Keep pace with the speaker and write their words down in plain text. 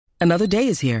Another day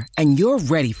is here, and you're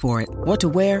ready for it. What to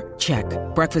wear? Check.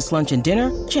 Breakfast, lunch, and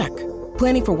dinner? Check.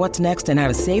 Planning for what's next and how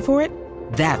to save for it?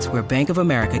 That's where Bank of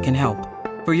America can help.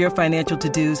 For your financial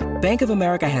to-dos, Bank of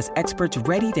America has experts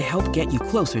ready to help get you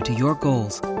closer to your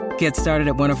goals. Get started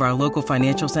at one of our local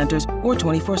financial centers or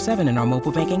 24/7 in our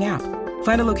mobile banking app.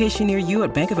 Find a location near you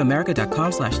at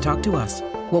bankofamerica.com/talktous.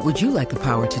 What would you like the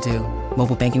power to do?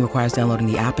 Mobile banking requires downloading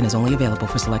the app and is only available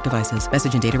for select devices.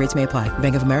 Message and data rates may apply.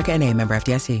 Bank of America N.A., member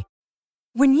FDIC.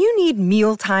 When you need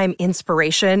mealtime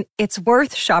inspiration, it's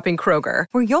worth shopping Kroger,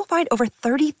 where you'll find over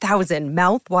 30,000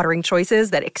 mouth-watering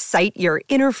choices that excite your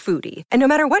inner foodie. And no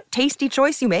matter what tasty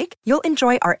choice you make, you'll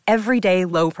enjoy our everyday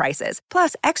low prices,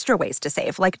 plus extra ways to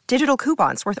save, like digital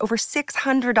coupons worth over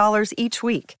 $600 each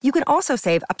week. You can also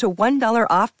save up to $1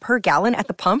 off per gallon at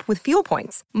the pump with fuel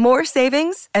points. More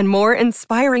savings and more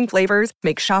inspiring flavors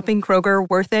make shopping Kroger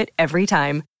worth it every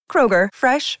time. Kroger,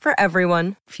 fresh for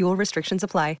everyone. Fuel restrictions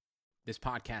apply. This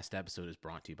podcast episode is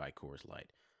brought to you by Coors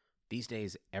Light. These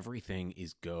days, everything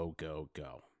is go, go,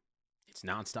 go. It's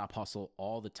nonstop hustle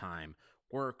all the time.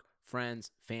 Work, friends,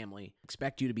 family,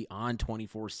 expect you to be on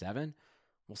 24/7.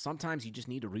 Well, sometimes you just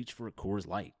need to reach for a Coors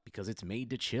Light because it's made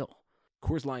to chill.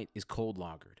 Coors Light is cold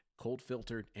lagered, cold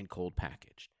filtered, and cold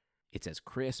packaged. It's as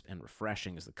crisp and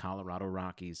refreshing as the Colorado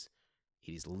Rockies.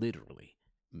 It is literally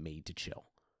made to chill.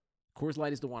 Coors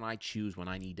Light is the one I choose when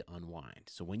I need to unwind.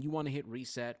 So when you want to hit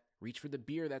reset, reach for the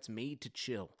beer that's made to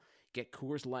chill. Get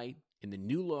Coors Light in the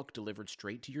new look delivered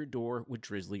straight to your door with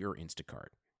Drizzly or Instacart.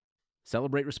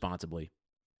 Celebrate responsibly.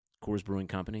 Coors Brewing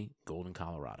Company, Golden,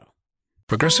 Colorado.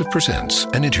 Progressive presents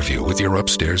an interview with your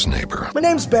upstairs neighbor. My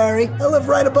name's Barry. I live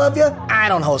right above you. I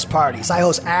don't host parties. I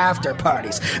host after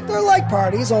parties. They're like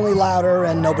parties, only louder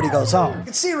and nobody goes home. You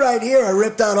can see right here I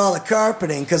ripped out all the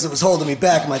carpeting because it was holding me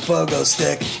back with my pogo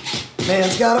stick.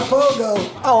 Man's got a pogo.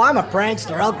 Oh, I'm a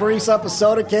prankster. I'll grease up a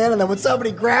soda can and then when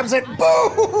somebody grabs it,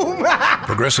 boom!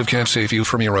 Progressive can't save you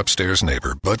from your upstairs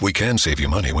neighbor, but we can save you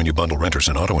money when you bundle renters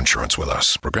and auto insurance with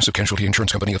us. Progressive Casualty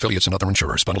Insurance Company, affiliates, and other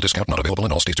insurers. Bundle discount not available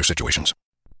in all states or situations.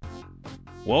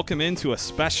 Welcome into a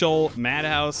special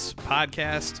Madhouse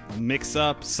podcast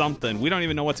mix-up something. We don't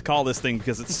even know what to call this thing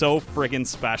because it's so friggin'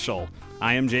 special.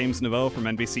 I am James Naveau from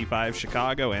NBC5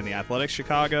 Chicago and The Athletic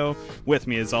Chicago. With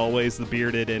me, as always, the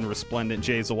bearded and resplendent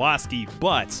Jay Zawaski.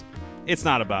 But it's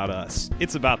not about us.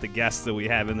 It's about the guests that we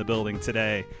have in the building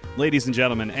today. Ladies and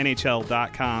gentlemen,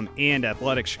 NHL.com and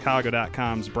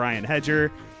AthleticChicago.com's Brian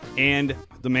Hedger, and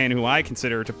the man who I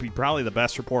consider to be probably the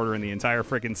best reporter in the entire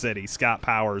freaking city, Scott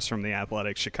Powers from The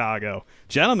Athletic Chicago.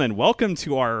 Gentlemen, welcome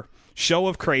to our show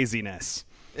of craziness.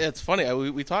 Yeah, it's funny.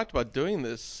 We talked about doing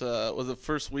this. Was the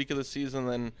first week of the season,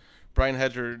 then Brian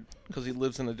Hedger, because he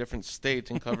lives in a different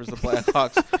state and covers the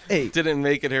Blackhawks, didn't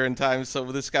make it here in time, so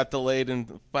this got delayed,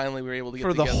 and finally we were able to get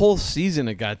together. For the whole season,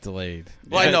 it got delayed.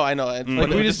 Well, I know. Like,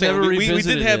 we just never revisited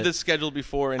we did have it. this scheduled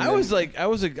before. And I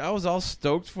was all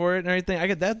stoked for it and everything. I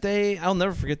got that day. I'll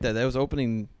never forget that. That was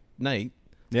opening night.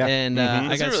 Yeah, and that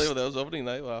was opening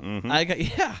night. Wow.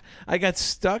 I got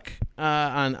stuck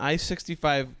on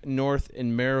I-65 North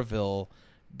in Maryville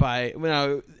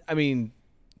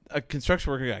a construction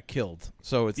worker got killed,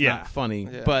 so it's not funny.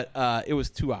 Yeah. But it was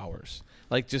 2 hours,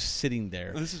 like just sitting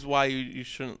there. This is why you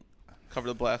shouldn't cover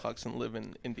the Blackhawks and live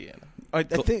in Indiana. I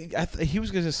think he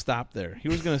was going to stop there. He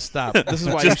was going to stop. This is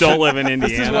why just don't live in Indiana.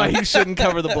 This is why he shouldn't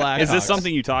cover the Blackhawks. Is this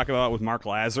something you talk about with Mark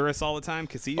Lazarus all the time?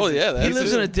 Because he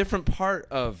lives in a different part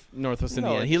of Northwest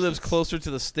Indiana. He lives closer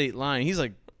to the state line. He's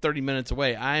like 30 minutes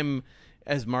away. I'm,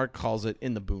 as Mark calls it,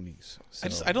 in the boonies.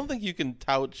 So. I don't think you can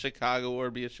tout Chicago or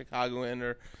be a Chicagoan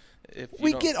or.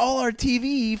 We get all our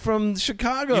TV from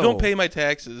Chicago. You don't pay my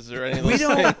taxes or anything.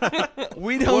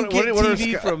 We don't get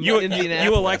TV from Indianapolis.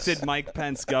 You elected Mike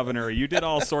Pence governor. You did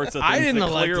all sorts of things I didn't that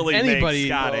clearly anybody,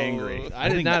 make Scott angry. I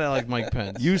did not elect Mike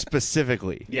Pence. You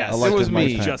specifically. Yes, it was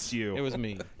me. Just you. It was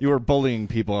me. You were bullying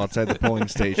people outside the polling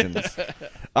stations.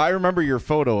 I remember your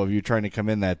photo of you trying to come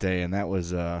in that day, and that was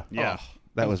that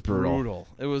was brutal.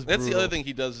 It was. That's the other thing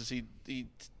he does is he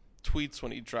tweets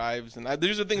when he drives, and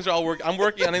these are things I'm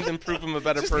working on him to improve him a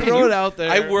better person. Throw it out there.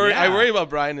 I worry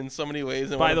about Brian in so many ways.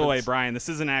 And by the way, Brian, this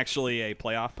isn't actually a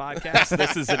playoff podcast.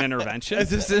 This is an intervention.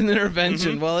 This is an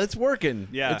intervention. Well, it's working.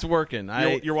 Yeah, it's working.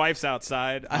 Your wife's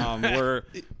outside.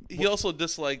 He also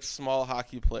dislikes small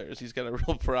hockey players. He's got a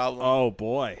real problem. Oh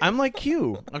boy, I'm like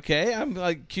Q. Okay, I'm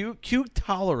like Q. Q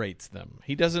tolerates them.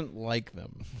 He doesn't like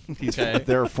them. Okay?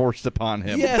 They're forced upon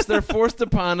him. Yes, they're forced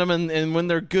upon him, and when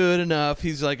they're good enough,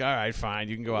 he's like, all right, fine,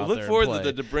 you can go out there and play. Look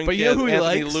forward to bring but you know who he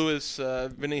Anthony likes? Lewis,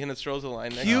 Vinny Hinostroza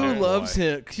line next Q loves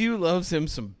him. Q loves him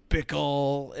some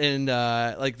Bickle and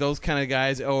like those kind of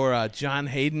guys, or John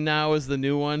Hayden now is the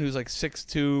new one who's like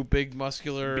 6'2", big,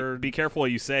 muscular. Be careful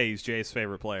what you say. He's Jay's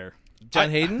favorite player.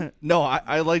 John Hayden? No,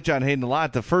 I like John Hayden a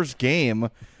lot. The first game,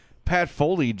 Pat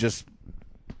Foley just,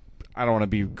 I don't want to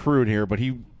be crude here, but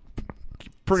he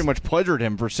pretty much pleasured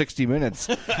him for 60 minutes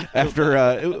after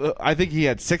I think he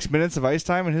had 6 minutes of ice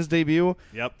time in his debut.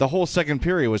 Yep. The whole second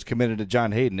period was committed to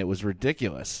John Hayden. It was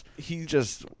ridiculous. He's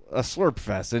just a slurp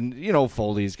fest. And,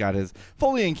 Foley's got his –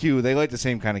 Foley and Q, they like the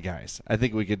same kind of guys. I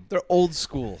think we could – They're old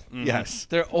school. Mm-hmm. Yes.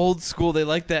 They're old school. They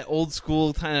like that old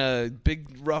school kind of big,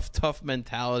 rough, tough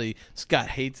mentality. Scott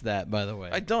hates that, by the way.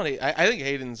 I don't hate. I think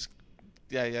Hayden's.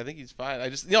 Yeah, I think he's fine. I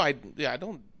just I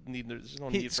don't need. There's no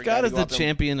need for Scott a guy is to go the out there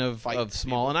champion and of fight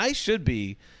small, people. and I should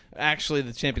be actually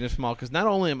the champion of small because not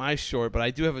only am I short, but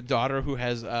I do have a daughter who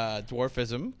has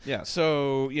dwarfism. Yeah.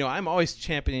 So I'm always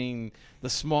championing the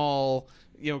small.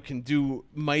 Can do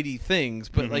mighty things,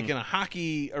 but like in a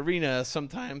hockey arena,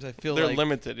 sometimes I feel they're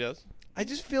limited. Yes. I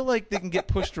just feel like they can get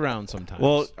pushed around sometimes.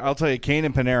 Well, I'll tell you, Kane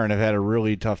and Panarin have had a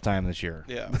really tough time this year.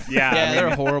 Yeah. Yeah,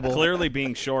 they're horrible. Clearly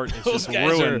being short has Those just guys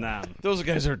ruined them. Those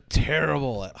guys are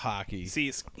terrible at hockey.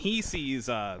 He sees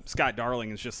Scott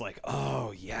Darling as just like,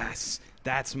 oh, yes,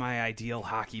 that's my ideal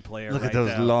hockey player. Look right at those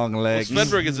there. long legs.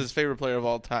 Svedberg is his favorite player of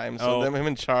all time. So him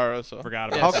and Chara. So Forgot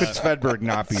about How that. could Svedberg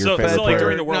not be your So favorite like player?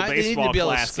 during the World No, they need to Baseball be able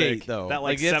to Classic, skate, though. that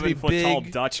Like, you have to be 7-foot-tall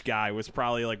big. Dutch guy was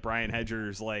probably like Brian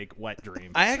Hedger's like wet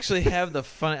dream. I actually have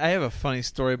I have a funny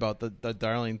story about the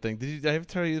Darling thing. Did I ever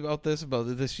tell you about this? About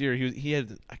this year, he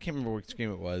had I can't remember which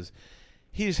game it was.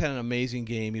 He just had an amazing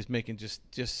game. He was making just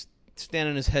stand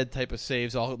on his head type of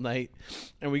saves all night,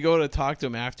 and we go to talk to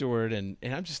him afterward, and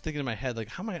I'm just thinking in my head like,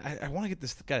 how am I want to get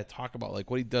this guy to talk about like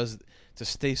what he does to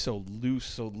stay so loose,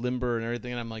 so limber, and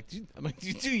everything. And I'm like, do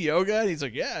you do yoga? And he's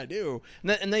like, yeah, I do. And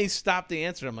then he stopped the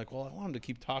answer. I'm like, well, I want him to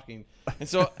keep talking. And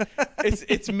so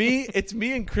it's me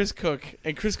and Chris Cook,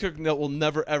 and Chris Cook will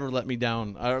never ever let me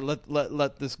down or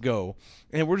let this go.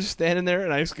 And we're just standing there,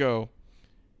 and I just go,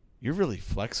 you're really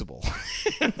flexible.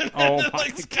 Oh my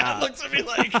Scott God. looks at me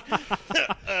like,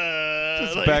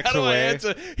 Just backs how do I away.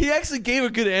 answer? He actually gave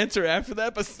a good answer after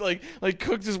that, but like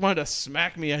Cook just wanted to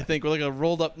smack me, I think, with like a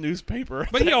rolled up newspaper.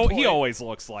 But at that he point. always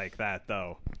looks like that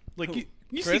though. Like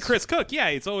you see Chris Cook, yeah,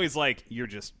 it's always like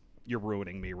you're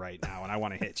ruining me right now, and I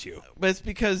want to hit you. But it's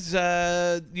because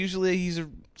usually he's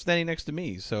standing next to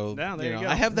me, so Yeah, there you go.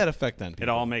 I have that effect on people. It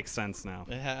all makes sense now.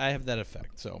 I have that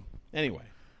effect. So anyway.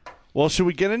 Well, should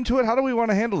we get into it? How do we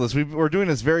want to handle this? We're doing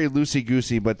this very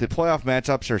loosey-goosey, but the playoff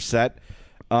matchups are set,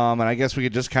 and I guess we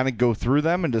could just kind of go through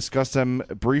them and discuss them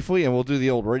briefly, and we'll do the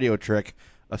old radio trick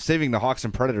of saving the Hawks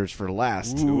and Predators for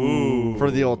last for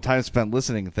the old time spent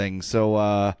listening thing.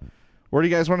 So where do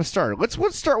you guys want to start? Let's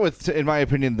start with, in my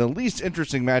opinion, the least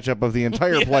interesting matchup of the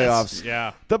entire playoffs.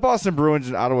 Yeah. The Boston Bruins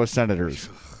and Ottawa Senators.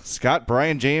 Scott,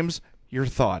 Brian, James, your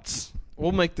thoughts?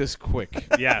 We'll make this quick.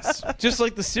 Yes. Just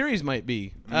like the series might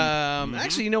be.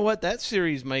 Actually, you know what? That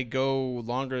series might go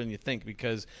longer than you think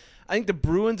because I think the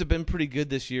Bruins have been pretty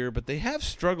good this year, but they have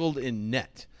struggled in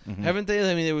net. Haven't they?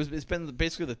 I mean, it's been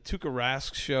basically the Tuukka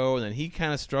Rask show, and then he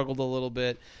kind of struggled a little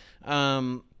bit.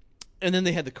 And then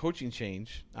they had the coaching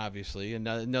change, obviously, and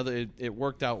it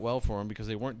worked out well for them because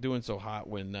they weren't doing so hot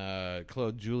when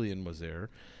Claude Julien was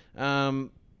there.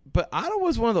 But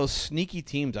Ottawa's one of those sneaky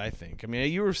teams, I think. I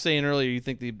mean, you were saying earlier you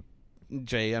think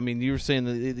Jay, I mean, you were saying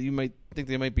that you might think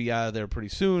they might be out of there pretty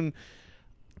soon.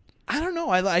 I don't know.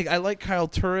 I like Kyle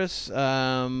Turris.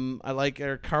 I like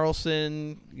Erik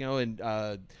Karlsson,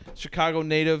 and Chicago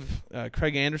native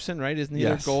Craig Anderson, right? Isn't he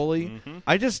Yes. their goalie?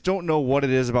 I just don't know what it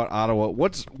is about Ottawa.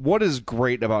 What is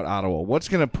great about Ottawa? What's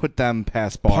going to put them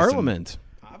past Boston? Parliament,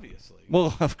 obviously.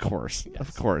 Well, of course.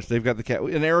 They've got the cat.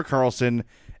 And Erik Karlsson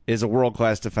is a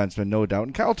world-class defenseman, no doubt.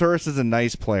 And Kyle Turris is a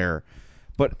nice player.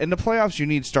 But in the playoffs, you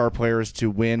need star players to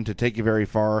win, to take you very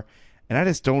far. And I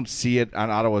just don't see it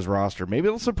on Ottawa's roster. Maybe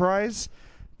it'll surprise.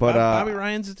 But Bobby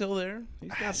Ryan's still there. He's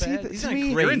not bad. He's not great.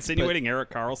 You're insinuating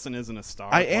Erik Karlsson isn't a star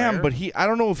I player? am, but I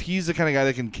don't know if he's the kind of guy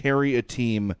that can carry a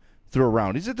team through a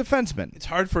round. He's a defenseman. It's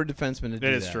hard for a defenseman to do that.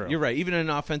 It is true. You're right. Even an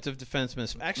offensive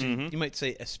defenseman, actually, you might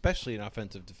say especially an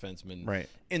offensive defenseman, Right.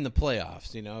 in the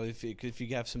playoffs. If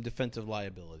you have some defensive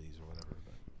liabilities or whatever.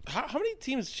 But. How many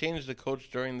teams changed the coach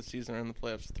during the season or in the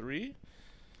playoffs? 3?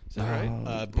 Is that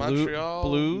right? Montreal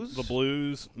Blues, The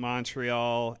Blues,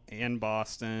 Montreal, and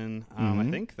Boston. I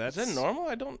think that's Is that normal?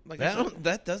 I don't like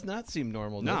that does not seem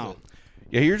normal. No. Does it?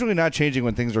 Yeah, usually not changing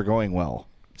when things are going well.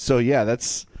 So, yeah,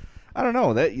 that's – I don't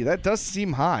know. That does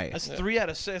seem high. That's 3 out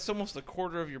of 6. That's almost a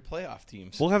quarter of your playoff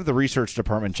teams. We'll have the research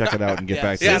department check it out and get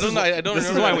back to Yeah, us. I don't This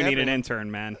is remember why that we need an happening.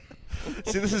 intern, man.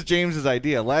 See, this is James's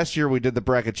idea. Last year we did the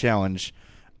bracket challenge,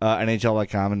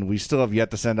 NHL.com, and we still have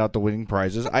yet to send out the winning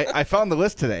prizes. I found the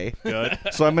list today. Good.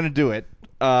 So I'm going to do it.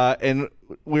 And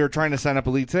we were trying to sign up a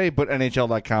league today, but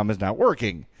NHL.com is not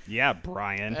working. Yeah,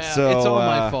 Brian. So, it's all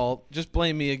my fault. Just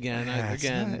blame me again.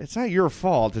 It's not your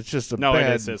fault. It's just a No,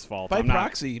 bad... it is his fault. By I'm not-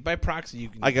 proxy, you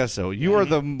can. I guess so. You are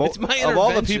the It's my of all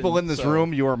the intervention, people in this so-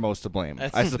 room, you are most to blame. I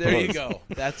suppose. There you go.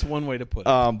 That's one way to put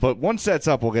it. But once that's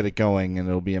up, we'll get it going, and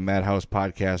it'll be a Madhouse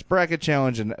podcast bracket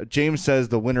challenge. And James says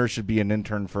the winner should be an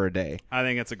intern for a day. I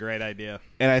think it's a great idea.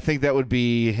 And I think that would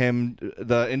be him,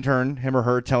 the intern, him or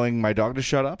her, telling my dog to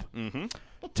shut up,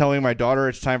 telling my daughter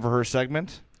it's time for her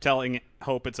segment. Telling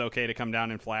Hope it's okay to come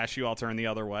down and flash you, I'll turn the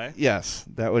other way. Yes,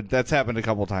 that's happened a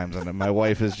couple times, and my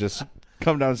wife has just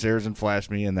come downstairs and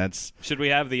flashed me, and that's Should we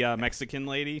have the Mexican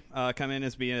lady come in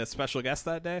as being a special guest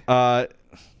that day?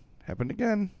 happened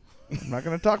again. I'm not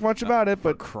going to talk much about it,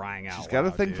 but Crying out she's got a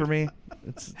loud, thing dude. for me.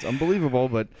 It's unbelievable,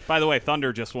 but By the way,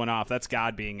 thunder just went off. That's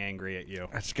God being angry at you.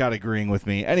 Scott agreeing with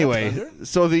me. Anyway,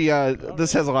 so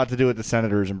this has a lot to do with the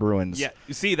Senators and Bruins. Yeah,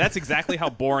 you see, that's exactly how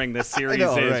boring this series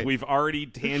know, is. right. We've already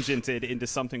tangented into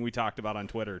something we talked about on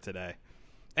Twitter today.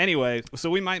 Anyway, so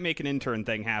we might make an intern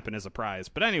thing happen as a prize.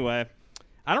 But anyway,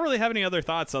 I don't really have any other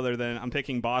thoughts other than I'm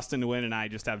picking Boston to win, and I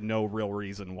just have no real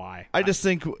reason why. I just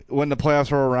think when the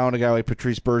playoffs are around, a guy like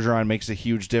Patrice Bergeron makes a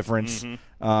huge difference.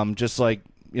 Just like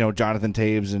Jonathan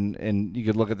Taves, and you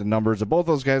could look at the numbers of both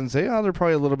those guys and say, oh, they're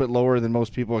probably a little bit lower than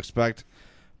most people expect.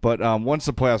 But once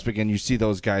the playoffs begin, you see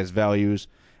those guys' values.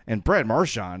 And Brad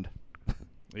Marchand,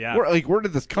 Yeah. where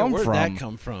did this come Where from? did that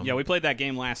come from? Yeah, we played that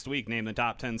game last week, named the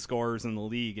top 10 scorers in the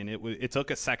league, and it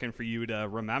took a second for you to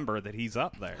remember that he's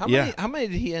up there. How many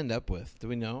did he end up with? Do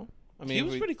we know? I mean, he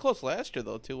was pretty close last year,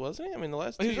 though, too, wasn't he? I mean, the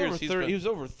last 2 he was years over 30. He was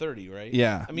over 30, right?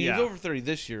 Yeah. I mean, Yeah. he was over 30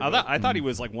 this year. I thought he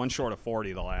was like one short of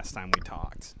 40 the last time we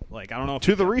talked. Like, I don't know if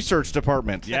To the research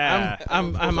department. Yeah.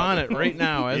 I'm on it right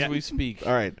now as Yeah. we speak.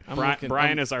 All right.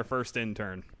 Brian is our first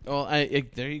intern. Well,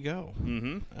 there you go.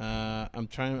 Mm-hmm.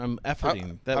 I'm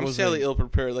efforting. I'm sadly ill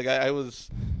prepared. Like I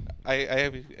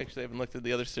actually haven't looked at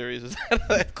the other series. Is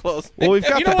that close? Well, we've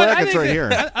got You the know what? brackets right here.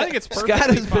 I think it's perfectly Scott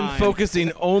has been fine.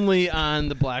 focusing only on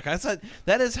the Blackhawks.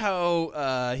 That is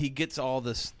how he gets all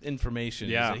this information.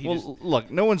 is Yeah. that he Well, just-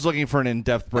 look, no one's looking for an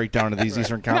in-depth breakdown of these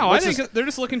Eastern Conference. No, I Let's think they're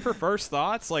just looking for first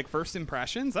thoughts, like first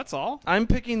impressions. That's all. I'm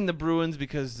picking the Bruins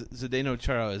because Zdeno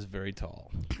Chara is very tall.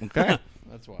 okay.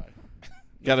 That's why.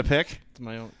 Got a pick? It's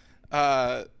my own.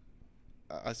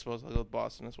 I suppose I'll go with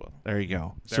Boston as well. There you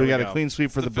go. So There we we got a go. clean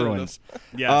sweep for the definitive. Bruins.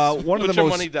 Yes. One of Put the your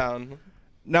most money down.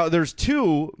 Now, there's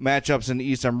two matchups in the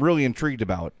East I'm really intrigued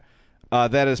about.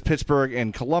 That is Pittsburgh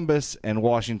and Columbus, and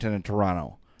Washington and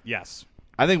Toronto. Yes.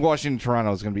 I think Washington and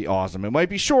Toronto is going to be awesome. It might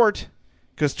be short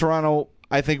because Toronto,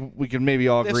 I think we can maybe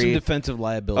all They have some agree. defensive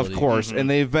liability. Of course, and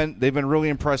they've been really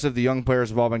impressive. The young players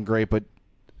have all been great, but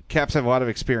Caps have a lot of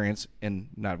experience in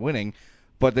not winning,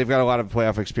 but they've got a lot of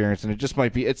playoff experience, and it just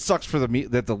might be. It sucks for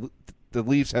that the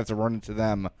Leafs have to run into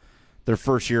them their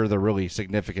first year. They're really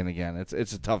significant again.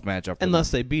 It's a tough matchup. For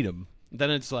Unless them. they beat them, then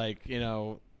it's like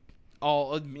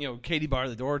all Katie bar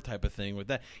the door type of thing with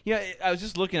that. Yeah, I was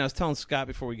just looking. I was telling Scott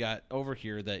before we got over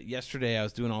here that yesterday I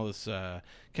was doing all this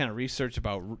kind of research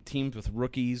about teams with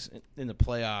rookies in the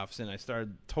playoffs, and I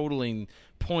started totaling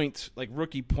points, like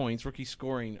rookie points, rookie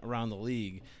scoring around the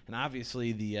league. And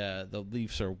obviously the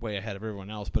Leafs are way ahead of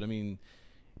everyone else. But I mean,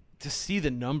 to see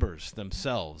the numbers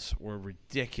themselves were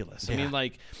ridiculous. I mean,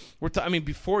 like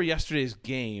before yesterday's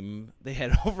game, they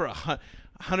had over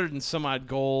 100 and some odd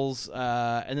goals,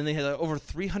 and then they had over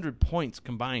 300 points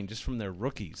combined just from their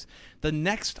rookies. The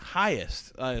next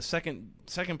highest,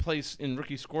 second place in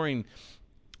rookie scoring,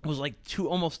 was like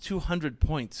almost 200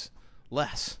 points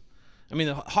less. I mean,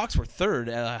 the Hawks were third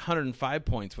at 105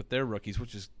 points with their rookies,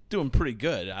 which is doing pretty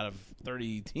good out of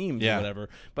 30 teams or whatever.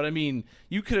 But I mean,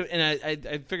 you could have, and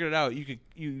I figured it out.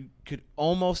 You could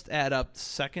almost add up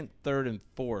second, third, and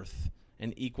fourth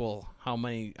and equal how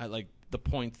many the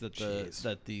points that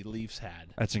the Leafs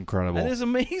had. That's incredible. That is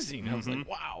amazing. I was like,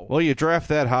 wow. Well, you draft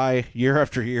that high year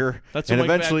after year, That's and what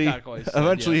Mike eventually, Babcock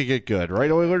always said, you get good, right,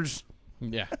 Oilers?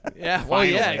 Yeah. Yeah. Well,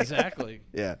 yeah, exactly.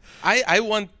 Yeah. I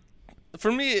want,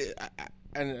 for me,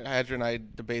 and Adrian and I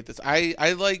debate this.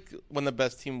 I like when the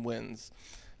best team wins.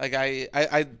 Like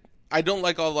I don't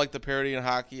like all the parity in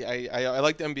hockey. I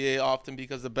like the NBA often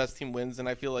because the best team wins, and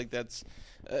I feel like that's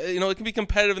it can be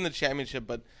competitive in the championship,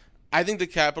 but I think the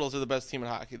Capitals are the best team in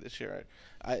hockey this year.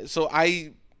 So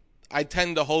I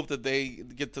tend to hope that they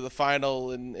get to the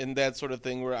final and that sort of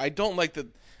thing. Where I don't like the,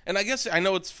 and I guess I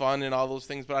know it's fun and all those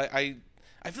things, but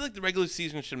I feel like the regular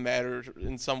season should matter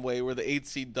in some way where the 8th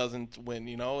seed doesn't win,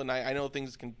 and I know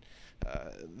things can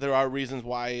there are reasons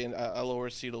why a lower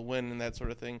seed will win and that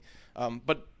sort of thing.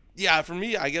 But yeah, for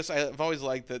me, I guess I've always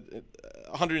liked that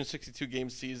 162 game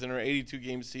season or 82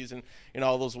 game season in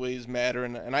all those ways matter.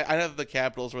 And I know the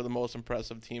Capitals were the most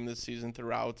impressive team this season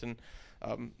throughout. And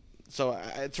so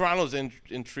Toronto's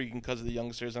intriguing because of the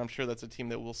youngsters, and I'm sure that's a team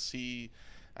that we'll see,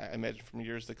 I imagine, from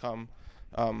years to come.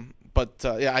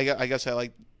 Yeah, I guess I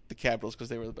like the Capitals because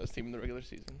they were the best team in the regular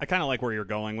season. I kind of like where you're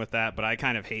going with that, but I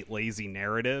kind of hate lazy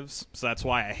narratives. So that's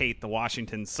why I hate the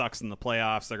Washington sucks in the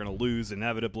playoffs. They're going to lose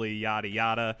inevitably, yada,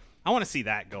 yada. I want to see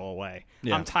that go away.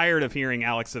 Yeah. I'm tired of hearing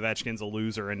Alex Ovechkin's a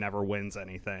loser and never wins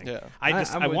anything. Yeah.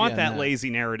 I want that lazy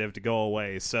narrative to go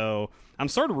away. So I'm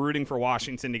sort of rooting for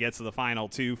Washington to get to the final,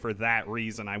 too, for that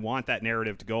reason. I want that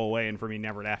narrative to go away and for me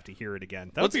never to have to hear it again.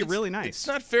 That would be really nice. It's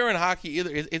not fair in hockey either.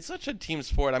 It's such a team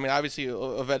sport. I mean, obviously,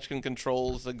 Ovechkin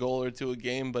controls a goal or two a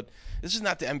game, but this is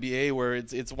not the NBA where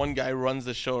it's one guy who runs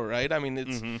the show, right? I mean,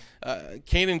 it's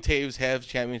Kane and Taves have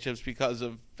championships because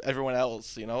of everyone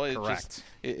else, Correct.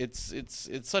 It's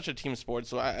such a team sport.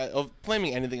 So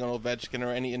blaming anything on Ovechkin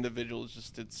or any individual is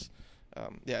just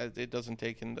it doesn't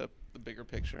take in the bigger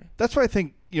picture. That's why I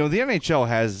think the NHL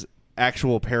has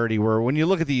actual parity where when you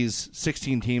look at these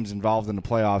 16 teams involved in the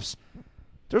playoffs,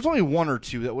 there's only one or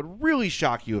two that would really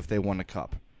shock you if they won the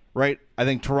cup, right? I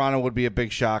think Toronto would be a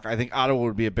big shock. I think Ottawa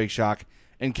would be a big shock,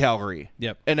 and Calgary,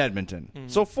 and Edmonton. Mm-hmm.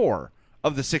 So 4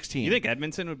 of the 16. You think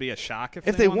Edmonton would be a shock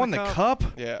if they won the cup?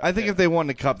 Yeah, I think if they won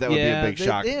the cup, that would be a big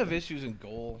shock. They have issues in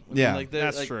goal.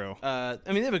 That's true.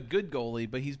 They have a good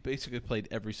goalie, but he's basically played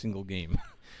every single game.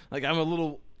 I'm a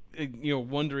little,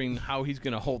 wondering how he's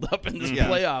going to hold up in this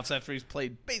playoffs after he's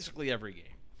played basically every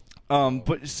game.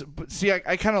 But see,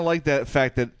 I kind of like that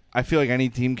fact that I feel like any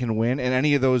team can win, and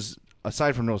any of those,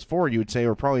 aside from those 4, you would say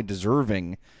are probably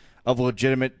deserving of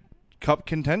legitimate cup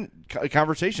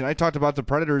conversation. I talked about the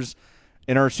Predators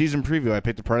in our season preview. I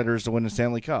picked the Predators to win the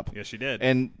Stanley Cup. Yes, you did.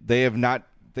 And they've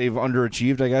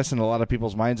underachieved, I guess, in a lot of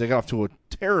people's minds. They got off to a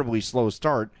terribly slow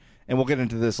start, and we'll get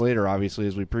into this later, obviously,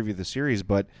 as we preview the series.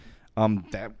 But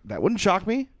that wouldn't shock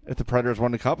me if the Predators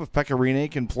won the Cup. If Pekka Rinne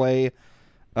can play,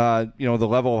 the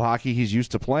level of hockey he's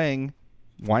used to playing,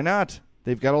 why not?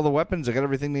 They've got all the weapons. They got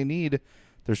everything they need.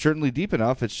 They're certainly deep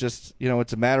enough. It's just,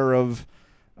 it's a matter of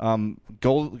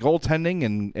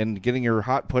goaltending and getting your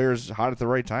hot players hot at the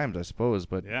right times, I suppose.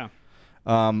 But yeah,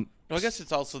 I guess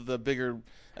it's also the bigger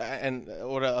and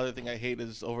what other thing I hate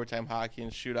is overtime hockey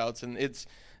and shootouts, and it's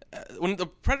when the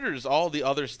Predators, all the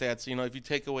other stats, if you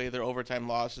take away their overtime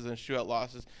losses and shootout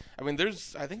losses, I mean,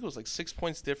 I think it was 6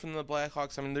 points different than the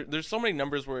Blackhawks. I mean, there's so many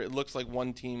numbers where it looks like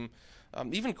one team.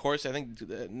 Even Corsi, I think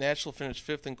Nashville finished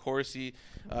 5th in Corsi.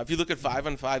 If you look at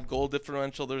 5-on-5 goal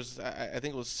differential, there's I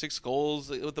think it was 6 goals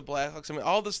with the Blackhawks. I mean,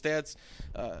 all the stats.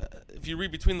 If you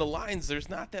read between the lines, there's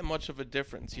not that much of a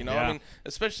difference. Yeah. I mean,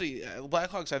 especially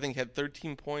Blackhawks, I think had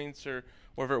 13 points or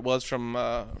whatever it was from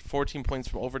 14 points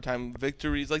from overtime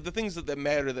victories. Like the things that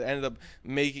matter that ended up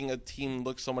making a team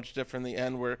look so much different in the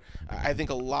end. Where I think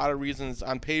a lot of reasons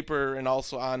on paper and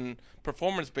also on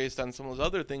performance based on some of those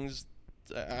other things.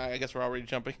 I guess we're already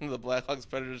jumping into the Blackhawks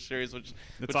Predators series, which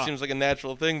seems like a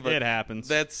natural thing, but it happens.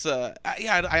 That's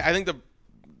I think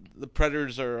the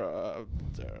Predators are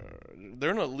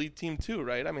they're an elite team too,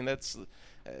 right? I mean, that's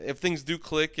if things do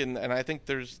click, and I think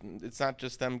it's not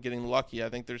just them getting lucky. I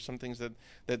think there's some things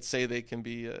that say they can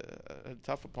be a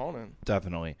tough opponent.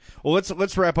 Definitely. Well,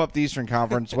 let's wrap up the Eastern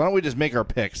Conference. Why don't we just make our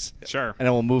picks? Sure, and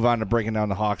then we'll move on to breaking down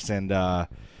the Hawks and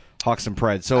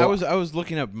Preds. So I was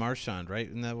looking up Marchand, right?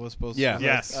 And that was supposed to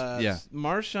Yes.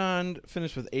 Marchand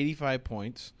finished with 85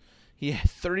 points. He had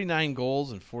 39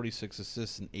 goals and 46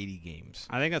 assists in 80 games.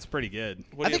 I think that's pretty good.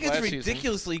 I think it's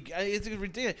ridiculously. It's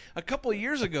ridiculous. A couple of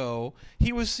years ago,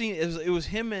 he was seen. It was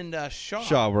him and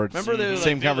Shaw. Remember the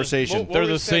same conversation? They're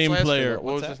the same player.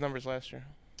 What was his numbers last year?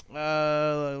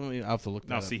 I'll have to look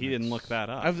that up. See, he didn't look that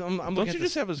up. Don't you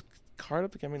just have his card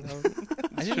up? I mean,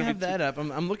 I didn't have that up.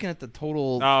 I'm looking at the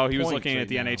total. Oh, he was looking at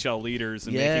the NHL leaders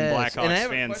and making Blackhawks and I have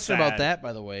fans a question sad about that,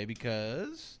 by the way,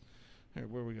 because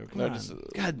where we go?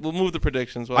 God, we'll move the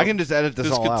predictions. I can just edit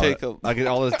this all out. I get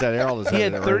all this dead air. He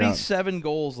had 37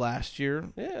 goals last year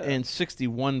and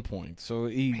 61 points, so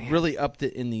he really upped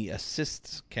it in the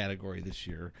assists category this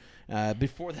year.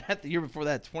 Before that, the year before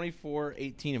that, 24,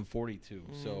 18, and 42.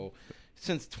 So.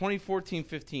 Since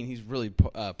 2014-15, he's really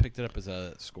picked it up as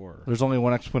a scorer. There's only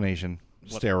one explanation: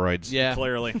 steroids. Yeah,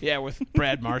 clearly. Yeah, with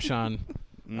Brad Marchand.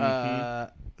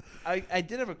 I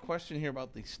did have a question here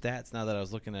about the stats. Now that I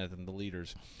was looking at them, the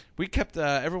leaders, we kept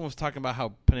everyone was talking about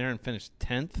how Panarin finished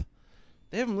 10th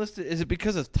They have him listed. Is it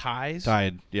because of ties?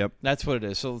 Tied. Yep. That's what it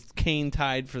is. So Kane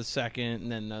tied for second,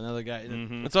 and then another guy.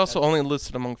 It's also only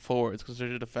listed among forwards because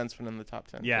there's a defenseman in the top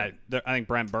 10. Yeah, I think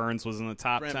Brent Burns was in the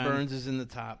top 10. Brent Burns is in the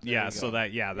top. There Yeah, you so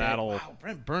go. that'll. Wow,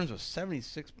 Brent Burns was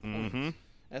 76 points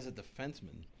as a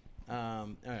defenseman. All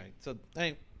right. So,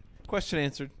 hey, question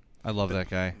answered. I love that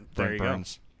guy. There Brent you go.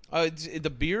 Burns. It's the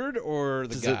beard or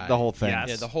the Just guy? the whole thing. Yes.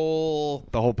 Yeah, the whole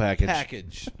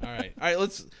package. All right.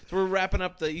 So we're wrapping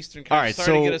up the Eastern Conference. All right, Sorry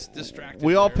so to get us distracted.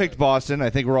 we all there, picked but- Boston. I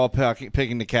think we're all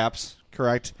picking the Caps,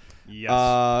 correct?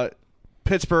 Yes.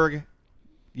 Pittsburgh.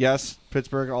 Yes,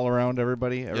 Pittsburgh all around,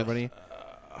 everybody.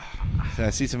 I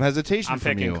see some hesitation I'm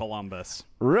from picking you. Columbus.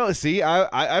 Really? See,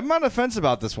 I'm on the fence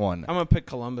about this one. I'm going to pick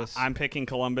Columbus. I'm picking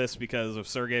Columbus because of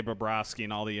Sergei Bobrovsky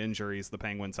and all the injuries the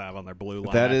Penguins have on their blue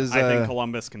line. That is, I think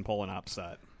Columbus can pull an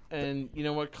upset. And you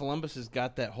know what? Columbus has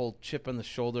got that whole chip on the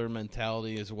shoulder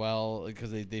mentality as well because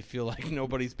they feel like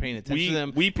nobody's paying attention to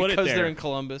them we put it because there. they're in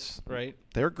Columbus, right?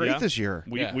 They're great Yeah. this year.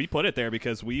 We put it there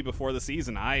because before the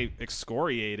season, I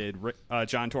excoriated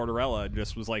John Tortorella.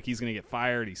 Just was like, he's going to get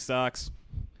fired. He sucks.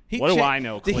 What do I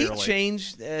know, Did clearly? he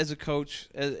change as a coach?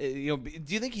 Do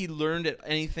you think he learned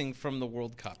anything from the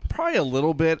World Cup? Probably a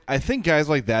little bit. I think guys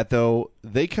like that, though,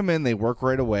 they come in, they work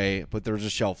right away, but there's a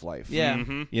shelf life. Yeah.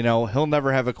 Mm-hmm. You know, he'll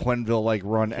never have a Quenneville-like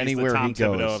run He's anywhere the Tom he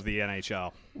goes. Thibodeau of the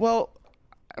NHL. Well,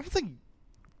 I don't think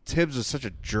Tibbs is such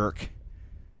a jerk.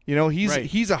 You know, Right.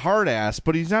 he's a hard ass,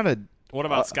 but he's not a What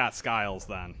about Scott Skiles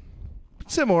then?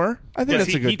 similar. I think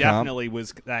that's a good he comp. definitely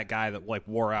was that guy that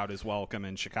wore out his welcome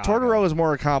in Chicago. Tortorella is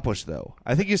more accomplished, though.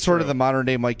 I think he's sort of the modern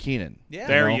day Mike Keenan. Yeah,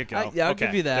 There know? you go. I'll Okay,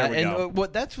 give you that. there we And go.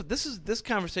 this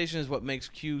conversation is what makes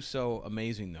Q so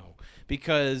amazing, though,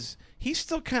 because he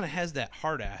still kind of has that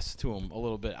hard ass to him a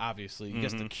little bit. Obviously, he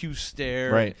gets the Q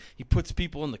stare. Right. He puts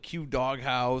people in the Q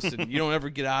doghouse, and you don't ever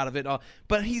get out of it.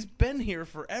 But he's been here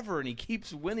forever, and he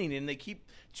keeps winning, and they keep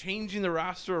changing the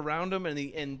roster around him,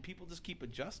 and people just keep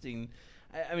adjusting.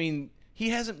 I mean, he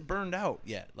hasn't burned out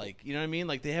yet. Like, you know what I mean?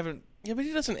 Like, they haven't. Yeah, but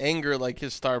he doesn't anger like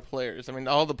his star players. I mean,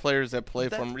 all the players that play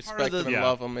for That's him part respect of the- him and Yeah.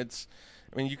 love him.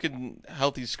 I mean, you could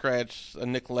healthy scratch a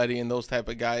Nick Leddy and those type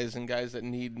of guys and guys that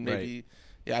need maybe. Right.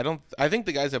 Yeah, I think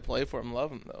the guys that play for him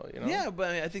love him though. You know. Yeah,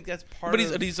 but I think that's part. But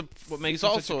of what makes he's him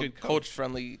also such a a good coach.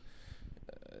 coach-friendly,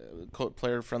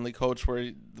 player-friendly coach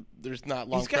where there's not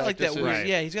long He's got like that practices. weird, Right.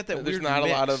 yeah. He's got that There's weird. not a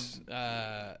lot mix.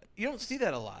 You don't see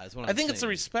that a lot. Is what I think it's the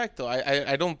respect though.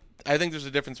 I don't. I think there's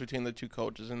a difference between the two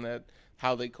coaches in that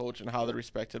how they coach and how they're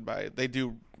respected by it. They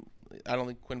do. I don't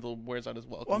think Quenneville wears out his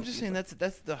welcome. Well, I'm just saying that's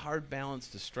the hard balance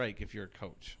to strike if you're a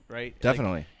coach, right?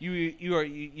 Definitely. Like,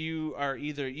 you are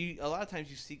either a lot of times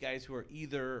you see guys who are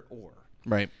either or.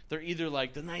 Right. They're either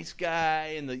like the nice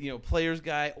guy and the players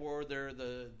guy, or they're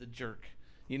the jerk.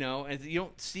 You know, and you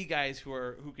don't see guys who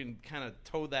can kind of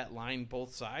toe that line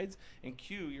both sides. And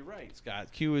Q, you're right,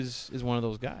 Scott. Q is one of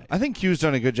those guys. I think Q's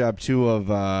done a good job too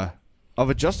of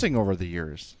adjusting over the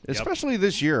years, especially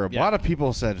this year. A lot of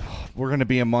people said we're going to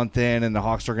be a month in, and the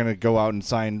Hawks are going to go out and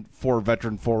sign 4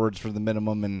 veteran forwards for the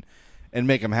minimum and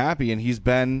make them happy. And he's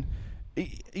been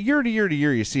year to year to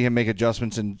year. You see him make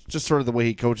adjustments and just sort of the way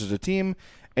he coaches a team,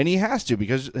 and he has to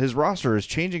because his roster is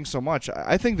changing so much.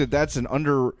 I think that's an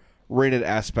underrated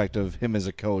aspect of him as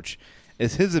a coach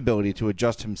is his ability to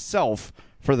adjust himself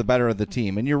for the better of the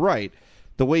team. And you're right.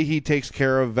 The way he takes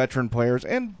care of veteran players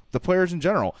and the players in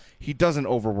general, he doesn't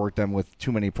overwork them with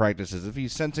too many practices. If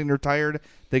he's sensing they're tired,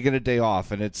 they get a day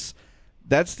off, and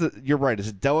you're right. It's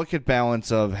a delicate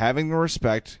balance of having the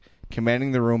respect,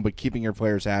 commanding the room, but keeping your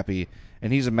players happy,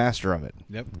 and he's a master of it.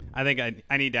 Yep. I think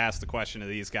I need to ask the question to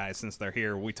these guys since they're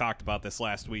here. We talked about this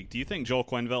last week. Do you think Joel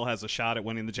Quenneville has a shot at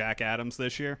winning the Jack Adams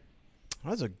this year?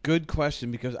 That's a good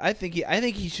question because I think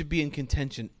he should be in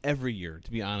contention every year. To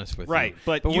be honest with you, Right,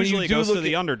 but when usually you it do goes to look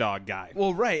the at- underdog guy.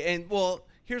 Well, right, and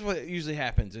here's what usually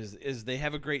happens is they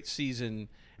have a great season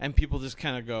and people just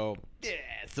kind of go, yeah,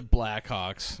 it's the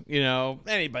Blackhawks. You know,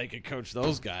 anybody could coach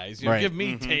those guys. You know, Right. give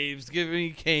me Taves, give me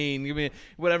Kane, give me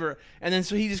whatever, and then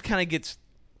so he just kind of gets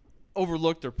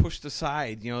overlooked or pushed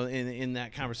aside, you know, in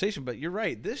that conversation. But you're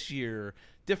right, this year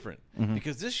different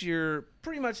because this year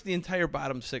pretty much the entire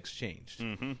bottom 6 changed.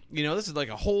 You know, this is like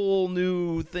a whole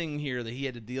new thing here that he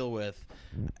had to deal with.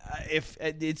 If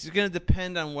it's going to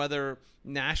depend on whether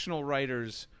national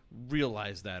writers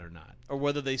realize that or not, or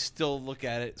whether they still look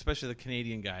at it, especially the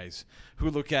Canadian guys who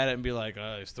look at it and be like,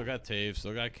 oh, I still got Taves,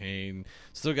 still got Kane,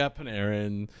 still got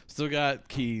Panarin, still got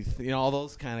Keith, you know, all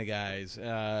those kind of guys.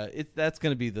 That's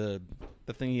going to be the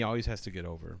thing he always has to get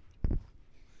over.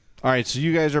 All right, so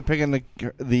you guys are picking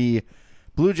the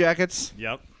Blue Jackets.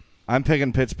 Yep. I'm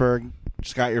picking Pittsburgh.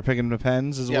 Scott, you're picking the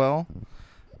Pens as Yep. well.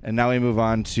 And now we move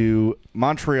on to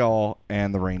Montreal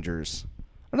and the Rangers.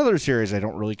 Another series I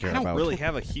don't really care about. I don't really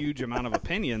have a huge amount of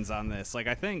opinions on this. Like,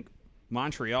 I think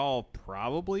Montreal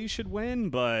probably should win,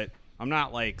 but I'm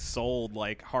not sold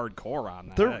hardcore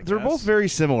on that. They're both very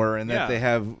similar in that they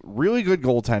have really good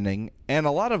goaltending and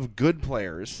a lot of good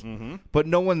players, but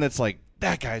no one that's like,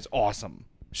 that guy's awesome.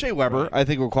 Shea Weber, I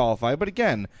think, will qualify, but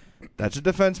again, that's a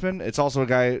defenseman. It's also a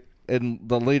guy in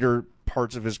the later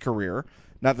parts of his career,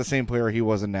 not the same player he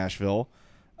was in Nashville.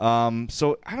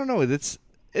 So I don't know. It's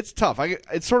tough.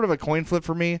 It's sort of a coin flip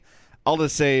for me. I'll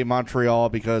just say Montreal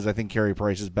because I think Carey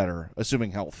Price is better,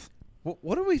 assuming health.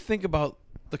 What do we think about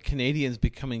the Canadians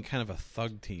becoming kind of a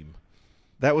thug team?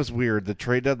 That was weird. The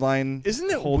trade deadline, isn't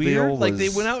it whole weird? deal Like was... they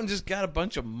went out and just got a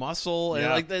bunch of muscle,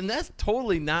 and and that's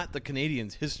totally not the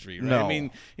Canadians' history, right? No. I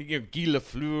mean, you know, Guy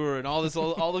Lafleur and all this,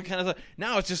 all the kind of stuff.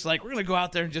 Now it's just like we're gonna go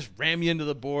out there and just ram you into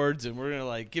the boards, and we're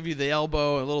gonna give you the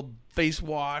elbow and a little face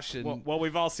wash. And well,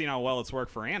 we've all seen how well it's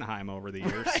worked for Anaheim over the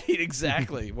years. Right,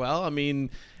 exactly. Well, I mean,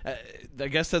 I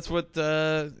guess that's what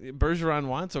Bergeron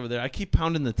wants over there. I keep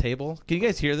pounding the table. Can you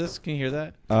guys hear this? Can you hear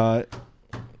that?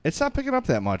 It's not picking up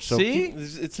that much. So see,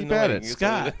 it's keep at it.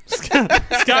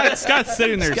 Scott's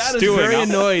sitting there Scott stewing. is very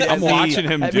annoyed. I'm watching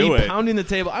him at do me it. Pounding the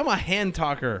table. I'm a hand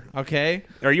talker. Okay.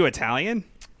 Are you Italian?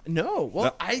 No.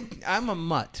 Well, I'm a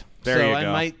mutt. There so you I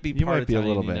go. might be you part might be Italian, a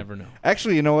little you bit. never know.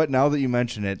 Actually, you know what? Now that you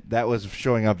mention it, that was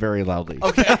showing up very loudly.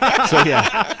 Okay. So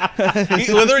yeah,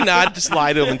 Whether or not, just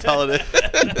lie to him and tell it.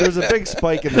 there's a big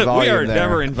spike in the volume We are there.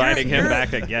 never inviting him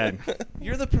back again.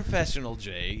 You're the professional,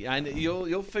 Jay, and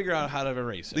you'll figure out how to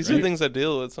erase it. These right? are things I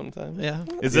deal with sometimes. Yeah.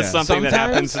 Is this Yeah. something that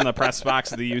Sometimes. happens in the press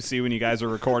box of the UC when you guys are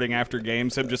recording after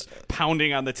games? Him just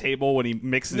pounding on the table when he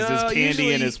mixes No, his candy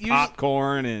usually- and his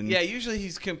popcorn and Yeah, usually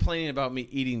he's complaining about me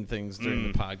eating things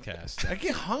during the podcast. I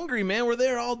get hungry, man. We're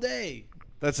there all day.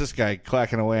 That's this guy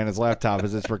clacking away on his laptop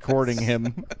as it's recording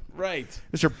him. Right.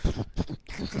 Mr.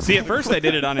 See, at first I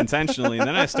did it unintentionally, and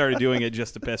then I started doing it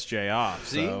just to piss Jay off.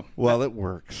 See? So. Well, it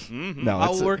works. No,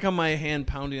 I'll work on my hand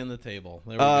pounding on the table.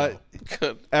 There we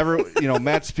go.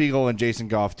 Matt Spiegel and Jason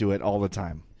Goff do it all the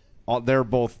time. They're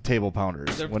both table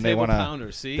pounders. They're when table they wanna,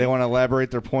 pounders, see? They want to elaborate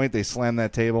their point. They slam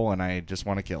that table, and I just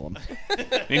want to kill them.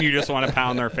 And you just want to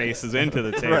pound their faces into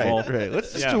the table. Right.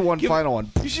 Let's just Yeah. do one final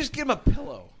one. You should just give him a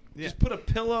pillow. Just put a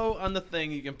pillow on the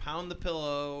thing. You can pound the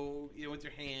pillow, with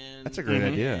your hand. That's a great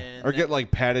idea. And Or get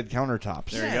padded countertops.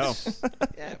 There you go.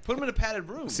 Yeah, put him in a padded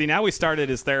room. See, now we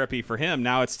started as therapy for him.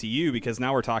 Now it's to you because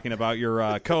now we're talking about your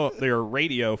your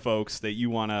radio folks that you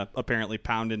want to apparently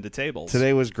pound into tables.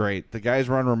 Today was great. The guys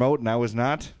were on remote, and I was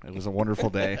not. It was a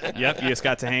wonderful day. Yep, you just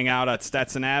got to hang out at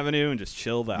Stetson Avenue and just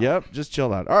chilled out. Yep, just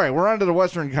chilled out. All right, we're on to the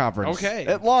Western Conference. Okay.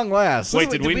 At long last. Wait,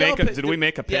 Did did we we all make pick- did we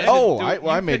make a pick? Yeah. Oh, Do-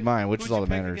 I you made pick- mine, which is who'd all you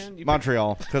that pick matters. again? You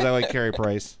Montreal, because I like Carey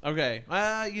Price. Okay.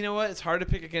 You know what? It's hard to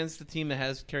pick against the team that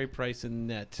has Carey Price in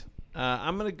net.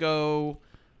 I'm going to go,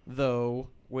 though,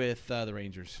 with the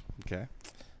Rangers. Okay.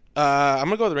 I'm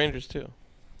gonna go with the Rangers too.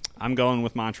 I'm going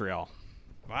with Montreal.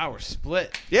 Wow, we're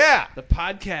split. Yeah, The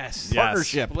podcast. Yes.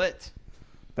 partnership. Split.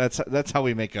 That's how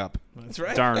we make up. That's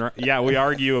right. Darn right. Yeah, we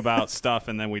argue about stuff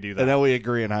and then we do that. And then we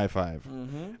agree and high five.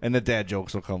 And the dad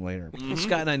jokes will come later.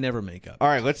 Scott and I never make up. All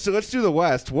right, let's do the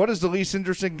West. What is the least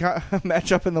interesting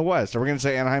matchup in the West? Are we going to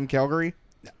say Anaheim, Calgary?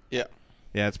 Yeah.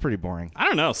 Yeah, it's pretty boring. I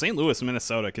don't know. St. Louis,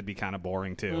 Minnesota could be kind of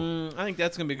boring too. I think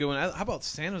that's going to be a good one. How about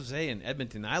San Jose and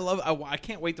Edmonton? I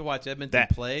can't wait to watch Edmonton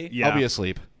play. Yeah. I'll be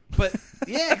asleep. But,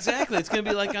 yeah, exactly. It's going to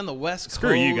be like on the West Coast.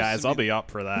 Screw you guys. I'll be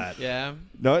up for that. Yeah.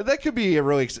 No, that could be a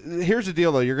really. Here's the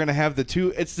deal, though. You're going to have the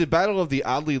two. It's the battle of the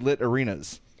oddly lit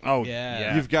arenas. Oh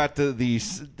Yeah. You've got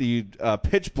the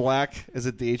pitch black. Is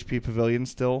it the HP Pavilion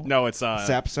still? No, it's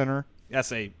SAP Center.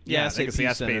 SA. Yeah, I think it's the SAP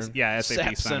S Center. space. Yeah, SAP SAP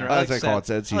Center. Center. I I like like to call it.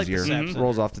 SAP. It's I like the easier. SAP Center.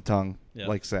 Rolls off the tongue Yeah.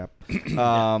 like SAP.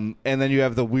 And then you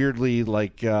have the weirdly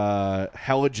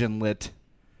halogen lit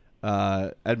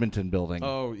Edmonton building.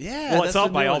 Oh, yeah. Well, that's it's all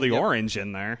the by new all one. the Yep. orange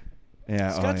in there.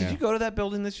 Yeah. Scott, oh, did yeah. you go to that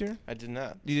building this year? I did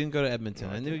not. You didn't go to Edmonton.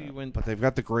 I knew you went. But they've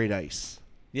got the great ice.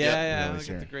 Yeah, really I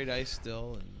sure. got the great ice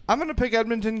still. And I'm going to pick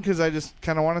Edmonton because I just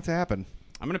kind of want it to happen.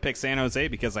 I'm going to pick San Jose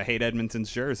because I hate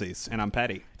Edmonton's jerseys, and I'm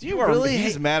petty. do you are- really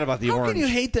he's hate? mad about the How orange. can you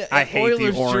hate the I hate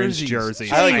Oilers the orange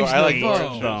jerseys. I like Change the the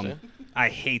orange phone. jersey. I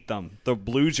hate them. The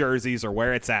blue jerseys are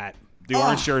where it's at. The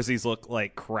orange jerseys look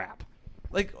like crap.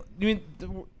 Like, you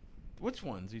mean Which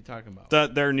ones are you talking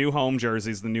about? Their new home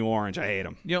jerseys, the new orange. I hate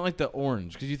them. You don't like the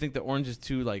orange because you think the orange is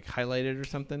too like highlighted or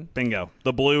something? Bingo.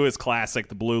 The blue is classic.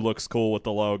 The blue looks cool with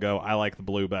the logo. I like the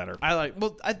blue better.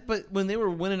 But when they were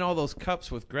winning all those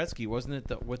cups with Gretzky, wasn't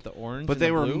it with the orange? But and they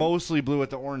the were blue? mostly blue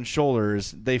with the orange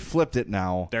shoulders. They flipped it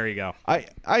now. There you go.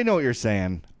 I know what you're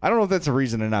saying. I don't know if that's a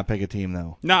reason to not pick a team,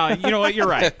 though. No, you know what? You're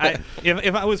right.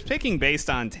 If I was picking based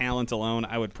on talent alone,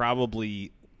 I would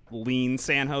probably lean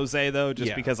San Jose, though,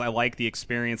 just because I like the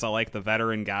experience. I like the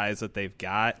veteran guys that they've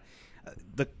got.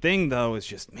 The thing, though, is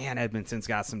just, man, Edmonton's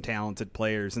got some talented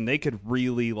players, and they could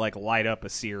really light up a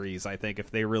series, I think,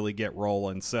 if they really get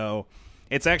rolling. So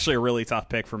it's actually a really tough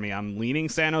pick for me. I'm leaning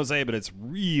San Jose, but it's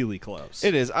really close.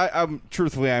 It is. I'm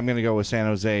truthfully, I'm going to go with San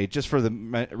Jose just for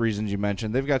the reasons you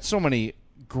mentioned. They've got so many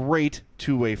great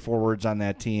two-way forwards on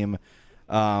that team,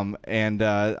 and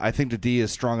I think the D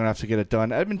is strong enough to get it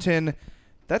done. Edmonton,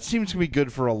 that seems to be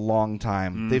good for a long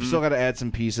time. Mm-hmm. They've still got to add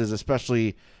some pieces,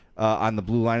 especially on the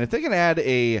blue line. If they can add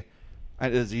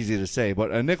it's easy to say,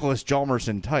 but a Nicholas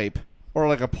Hjalmarsson type, or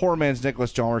like a poor man's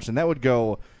Nicholas Hjalmarsson, that would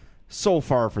go so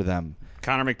far for them.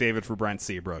 Connor McDavid for Brent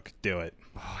Seabrook. Do it.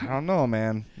 I don't know,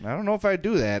 man. I don't know if I'd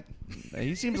do that.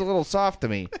 He seems a little soft to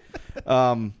me.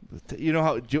 You know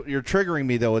how you're triggering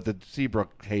me, though, with the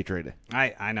Seabrook hatred.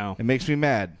 I know. It makes me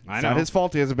mad. It's not his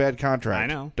fault he has a bad contract. I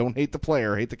know. Don't hate the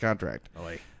player, hate the contract.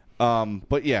 Really.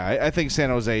 But yeah, I think San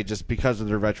Jose, just because of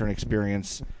their veteran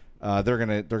experience, they're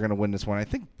gonna win this one. I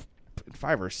think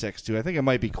 5 or 6 too. I think it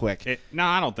might be quick.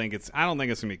 I don't think it's gonna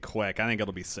be quick. I think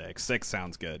it'll be 6. 6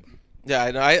 sounds good.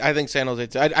 Yeah, I think San Jose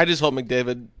too. I just hope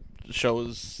McDavid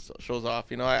shows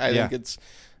off. You know, I think it's.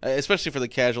 Especially for the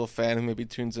casual fan who maybe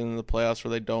tunes in the playoffs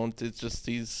where they don't, it's just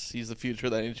he's the future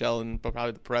of the NHL and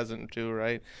probably the present too,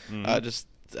 right?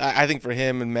 Mm-hmm. I think for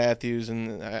him and Matthews,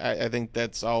 and I think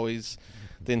that's always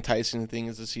the enticing thing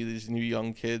is to see these new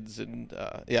young kids, and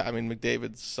I mean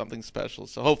McDavid's something special,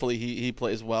 so hopefully he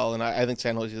plays well, and I think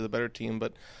San Jose is a better team,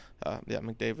 but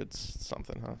McDavid's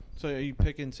something, huh? So are you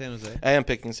picking San Jose? I am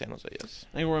picking San Jose, yes.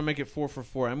 I think we're going to make it 4 for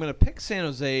 4. I'm going to pick San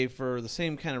Jose for the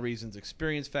same kind of reasons.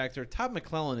 Experience factor. Todd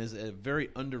McClellan is a very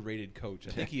underrated coach.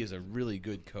 I think he is a really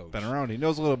good coach. Been around. He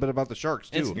knows a little bit about the Sharks,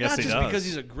 too. And it's not just because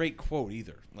he's a great quote,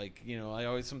 either. I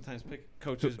always sometimes pick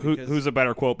coaches because... Who's a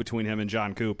better quote between him and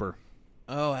John Cooper?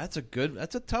 Oh, that's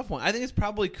a tough one. I think it's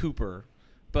probably Cooper,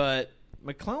 but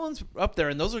McClellan's up there,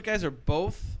 and those guys are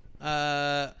both...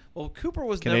 Cooper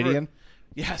was Canadian? Never...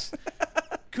 Yes.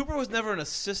 Cooper was never an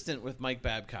assistant with Mike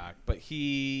Babcock, but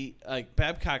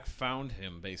Babcock found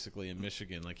him basically in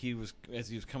Michigan. As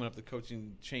he was coming up the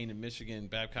coaching chain in Michigan,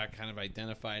 Babcock kind of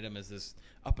identified him as this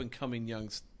up and coming young,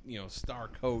 star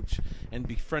coach and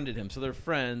befriended him. So they're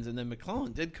friends. And then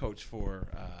McClellan did coach for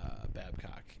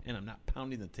Babcock. And I'm not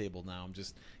pounding the table now. I'm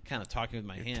just kind of talking with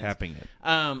my hands. Tapping it.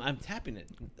 I'm tapping it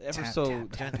ever so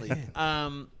gently.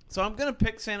 So I'm gonna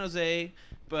pick San Jose,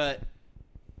 but.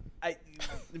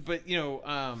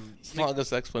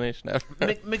 Longest explanation ever.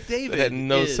 McDavid had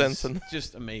no is sense in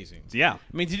just amazing. Yeah.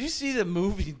 I mean, did you see the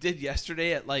move he did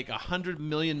yesterday at 100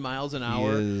 million miles an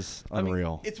hour? He is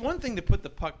unreal. I mean, it's one thing to put the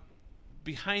puck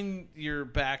behind your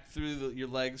back through your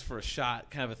legs for a shot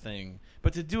kind of a thing,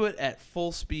 but to do it at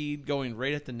full speed going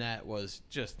right at the net was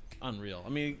just unreal. I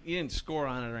mean, he didn't score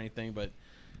on it or anything, but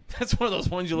that's one of those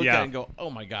ones you look at and go, oh,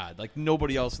 my God.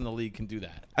 Nobody else in the league can do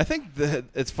that. I think that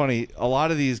it's funny. A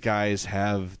lot of these guys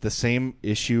have the same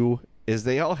issue is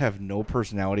they all have no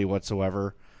personality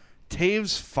whatsoever.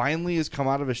 Taves finally has come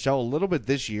out of his shell a little bit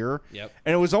this year. Yep.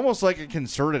 And it was almost like a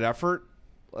concerted effort.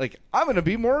 I'm going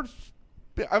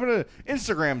to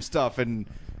Instagram stuff and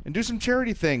do some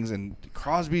charity things. And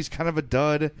Crosby's kind of a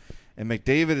dud. And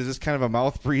McDavid is just kind of a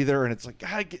mouth breather, and it's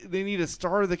God, they need a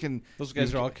star that can. Those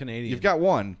guys are all Canadian. You've got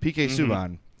one, PK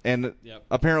Subban, and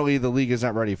apparently the league is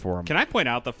not ready for him. Can I point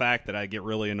out the fact that I get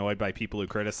really annoyed by people who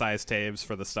criticize Taves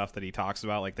for the stuff that he talks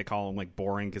about? They call him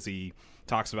boring because he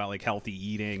talks about healthy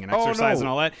eating and exercise and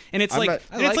all that. And it's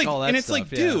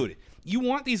dude. You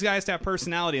want these guys to have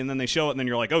personality, and then they show it, and then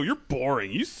you're like, "Oh, you're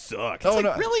boring. You suck."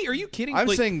 Really? Are you kidding? I'm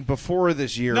saying before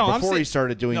this year, before he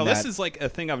started doing that. No, this is a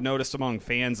thing I've noticed among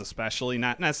fans, especially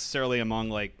not necessarily among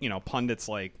pundits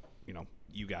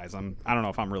you guys. I don't know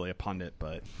if I'm really a pundit,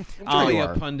 but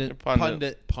a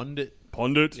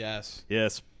pundit. Yes.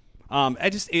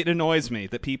 It annoys me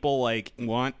that people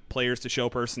want players to show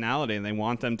personality and they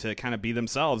want them to kind of be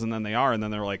themselves, and then they are, and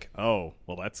then they're like, oh,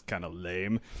 well, that's kind of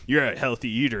lame. You're a healthy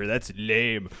eater. That's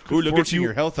lame. Ooh, look at you,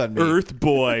 your health on me. Earth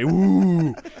boy.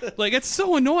 Ooh. It's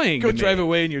so annoying. Go drive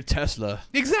away in your Tesla.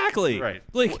 Exactly. Right.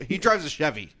 He drives a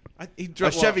Chevy.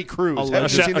 A Chevy Cruze. A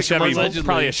Chevy,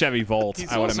 probably a Chevy Volt,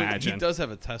 I would also, imagine. He does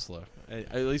have a Tesla.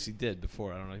 At least he did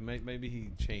before. I don't know. Maybe he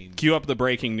changed. Cue up the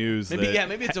breaking news. Maybe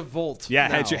it's a Volt. Yeah,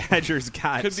 now. Hedger's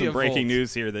got Could be some a breaking Volt.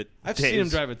 news here that I've seen him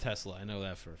drive a Tesla. I know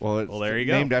that for a fact. Well, there you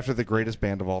go. Named after the greatest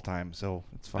band of all time, so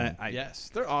it's fine. Yes,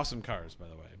 they're awesome cars, by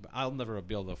the way. But I'll never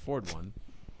be able to afford one.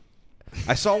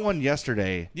 I saw one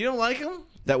yesterday. You don't like them?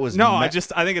 That was I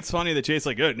think it's funny that Jay's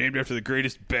like, named after the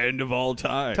greatest band of all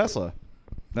time. Tesla.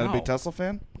 Not a No. big Tesla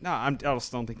fan? No, I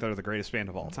just don't think they're the greatest band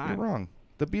of all time. You're wrong.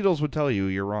 The Beatles would tell you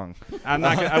you're wrong. I'm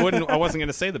not. I wasn't going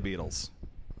to say the Beatles.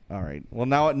 All right. Well,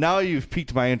 now you've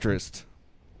piqued my interest.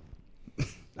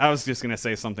 I was just going to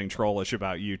say something trollish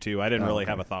about U2. I didn't really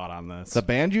have a thought on this. The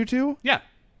band U2? Yeah.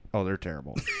 Oh, they're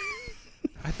terrible.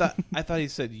 I thought he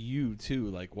said you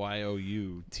too, like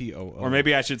YOUTOO. Or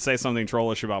maybe I should say something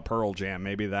trollish about Pearl Jam.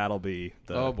 Maybe that'll be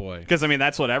the. Oh boy. Because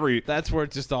that's what That's where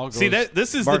it just all goes. See,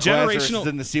 this is Mark the Lazarus generational. is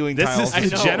in the ceiling this tiles.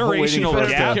 is the generational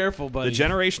Be gap. careful, buddy. The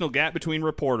generational gap between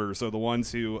reporters are the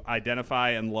ones who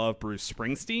identify and love Bruce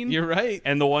Springsteen. You're right.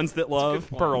 And the ones that love good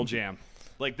point. Pearl Jam.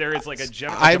 Like there is like a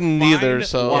I'm neither,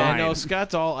 so Yeah, no,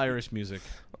 Scott's all Irish music,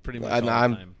 pretty much all the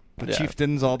time. The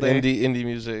Chieftains all day. Indie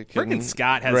music. Freaking and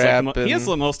Scott has rap he has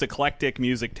the most eclectic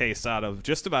music taste out of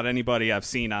just about anybody I've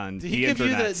seen on Did the he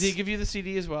internet. did he give you the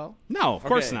CD as well? No, of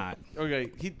course not. Okay,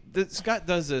 Scott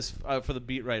does this for the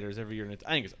beat writers every year, and I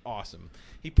think it's awesome.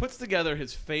 He puts together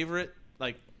his favorite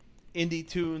like indie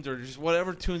tunes or just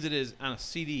whatever tunes it is on a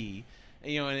CD,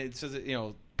 and it says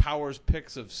Powers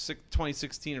picks of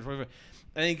 2016 or 25.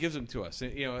 And he gives them to us,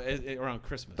 around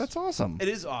Christmas. That's awesome. It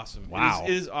is awesome. Wow.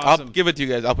 It is awesome. I'll give it to you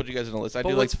guys. I'll put you guys in a list. I But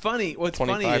do what's like funny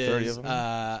 25, 30 is, of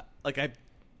them.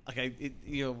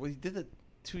 we did it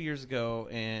 2 years ago,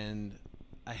 and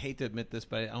I hate to admit this,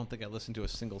 but I don't think I listened to a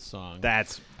single song.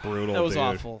 That's brutal. That was dude.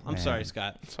 awful. I'm sorry,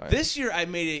 Scott. fine. This year I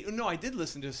I did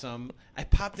listen to some. I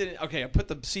popped it in. Okay, I put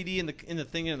the CD in the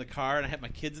thing in the car, and I had my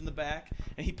kids in the back,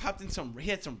 and he popped in he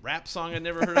had some rap song I'd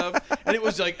never heard of, and it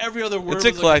was like every other word It's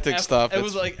was eclectic like F, stuff. It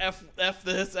was like F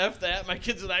this, F that. My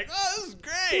kids were like, "Oh, this is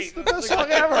great. the best song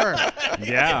ever.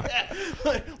 Yeah.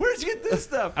 Like, where'd you get this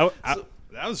stuff?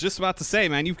 I was just about to say,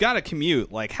 man, you've got to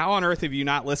commute. Like, how on earth have you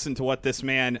not listened to what this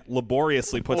man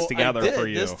laboriously puts together I did for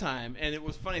you? this time, and it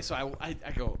was funny. So I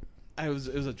go. It was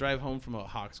a drive home from a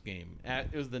Hawks game.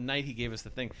 It was the night he gave us the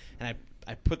thing, and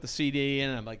I put the CD in,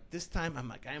 and I'm like, this time I'm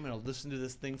going to listen to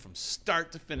this thing from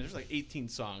start to finish. There's like 18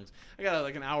 songs. I got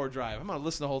like an hour drive. I'm going to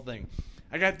listen to the whole thing.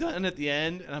 I got done at the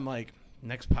end, and I'm like,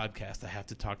 next podcast I have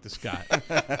to talk to Scott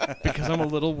because I'm a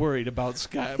little worried about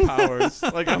Scott Powers.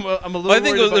 Like I'm a little. Well, I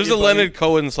think worried about there's you, a buddy. Leonard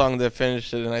Cohen song that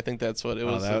finished it, and I think that's what it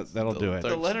was. That'll do it.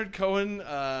 The Leonard Cohen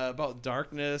about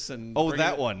darkness and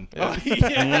that one. Oh,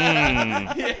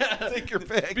 yeah. Yeah. Take your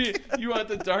pick. You want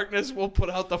the darkness? We'll put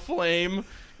out the flame.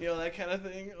 That kind of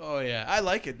thing. Oh yeah, I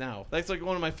like it now. That's like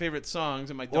one of my favorite songs,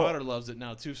 and my daughter loves it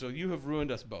now too. So you have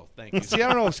ruined us both. Thank you. See, I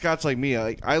don't know if Scott's like me.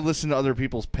 I listen to other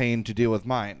people's pain to deal with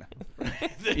mine.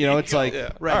 It's like, all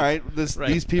right,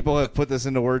 these people have put this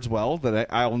into words well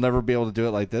that I'll never be able to do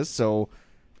it like this. So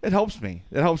it helps me.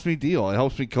 It helps me deal. It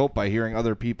helps me cope by hearing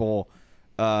other people.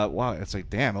 Wow, it's like,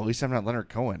 damn, at least I'm not Leonard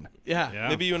Cohen. Yeah.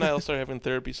 Maybe you and I will start having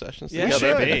therapy sessions Yeah,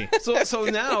 together. So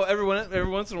now every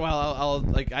once in a while I'll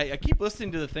I keep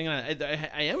listening to the thing, and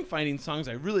I am finding songs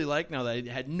I really like now that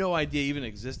I had no idea even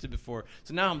existed before.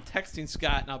 So now I'm texting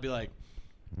Scott, and I'll be like,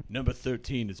 number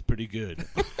 13 is pretty good.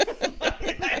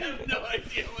 I have no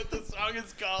idea what the song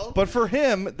is called. But for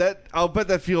him, I'll bet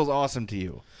that feels awesome to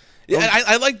you. Yeah,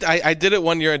 I did it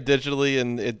 1 year digitally,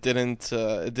 and it didn't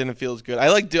feel as good. I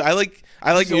like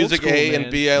music school, A man.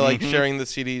 and B. I like sharing the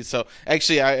CDs. So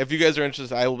actually, if you guys are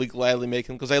interested, I will be gladly making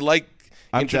them because I like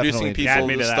introducing definitely- people Add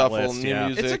me to to that stuff, list, new yeah.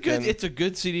 music. It's a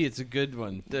good CD. It's a good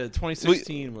one. The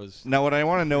 2016 was. Now, what I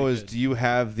want to know is, do you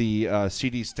have the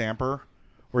CD stamper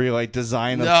where you like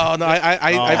design? No,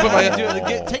 I put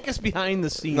my Take us behind the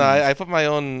scenes. no, I put my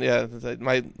own. Yeah,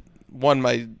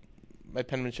 my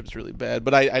penmanship's really bad,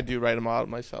 but I do write them out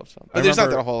myself. So, but there's not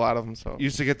remember- a whole lot of them. So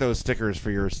used to get those stickers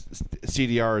for your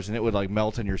CDRs, and it would like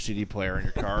melt in your CD player in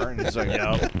your car, and it's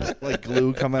like like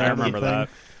glue coming I out. remember of the that.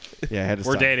 thing. Yeah, I had to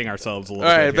We're stop. dating ourselves a little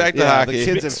all bit. right, here. back to Yeah, hockey. the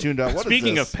kids have tuned out. What is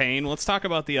Speaking this? of pain, let's talk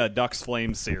about the Ducks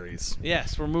Flames series.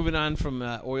 Yes, we're moving on from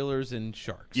Oilers and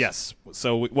Sharks. Yes.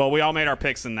 So, we all made our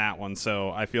picks in that one,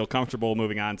 so I feel comfortable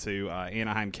moving on to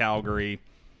Anaheim, Calgary.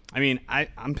 I mean,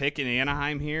 I'm picking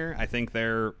Anaheim here. I think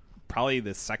they're probably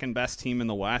the second best team in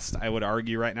the West, I would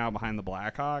argue, right now behind the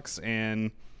Blackhawks. And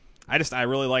I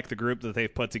really like the group that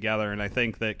they've put together, and I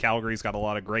think that Calgary's got a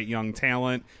lot of great young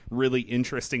talent, really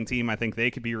interesting team. I think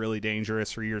they could be really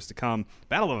dangerous for years to come.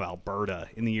 Battle of Alberta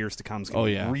in the years to come is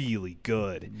going to be really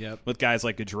good. Yep. With guys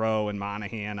like Gaudreau and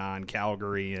Monahan on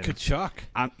Calgary. And Tkachuk.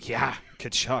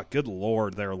 Tkachuk. Good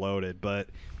Lord, they're loaded. But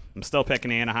I'm still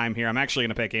picking Anaheim here. I'm actually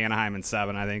going to pick Anaheim in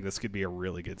 7. I think this could be a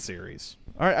really good series.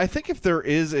 All right, I think if there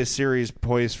is a series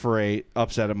poised for a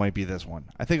upset, it might be this one.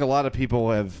 I think a lot of people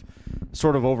have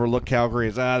sort of overlooked Calgary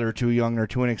as, they're too young, they're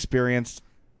too inexperienced.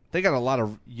 They got a lot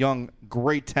of young,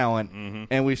 great talent,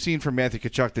 and we've seen from Matthew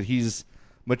Tkachuk that he's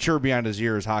mature beyond his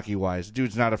years hockey-wise.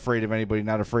 Dude's not afraid of anybody,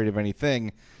 not afraid of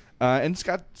anything, and it's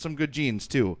got some good genes,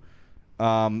 too.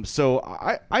 So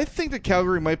I think that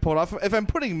Calgary might pull it off. If I'm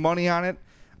putting money on it,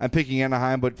 I'm picking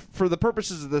Anaheim, but for the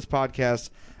purposes of this podcast,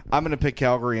 I'm going to pick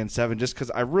Calgary in 7 just because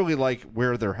I really like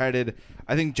where they're headed.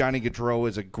 I think Johnny Gaudreau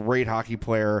is a great hockey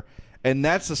player, and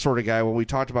that's the sort of guy, what we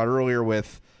talked about earlier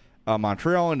with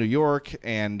Montreal and New York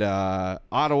and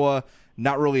Ottawa,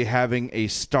 not really having a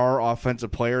star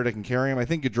offensive player that can carry him. I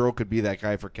think Gaudreau could be that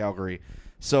guy for Calgary.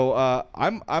 So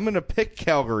I'm going to pick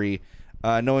Calgary,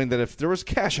 knowing that if there was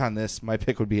cash on this, my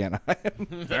pick would be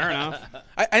Anaheim. Fair enough.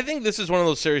 I think this is one of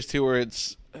those series, too, where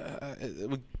it's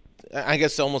I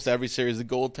guess almost every series, the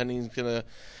goaltending is gonna.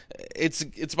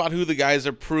 It's about who the guys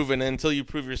are proven. And until you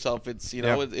prove yourself, it's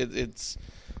it's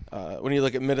when you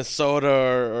look at Minnesota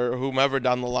or whomever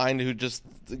down the line who just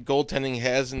the goaltending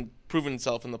hasn't proven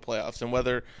itself in the playoffs, and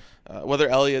whether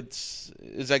Elliott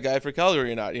is that guy for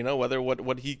Calgary or not, whether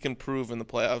what he can prove in the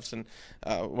playoffs, and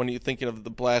when you're thinking of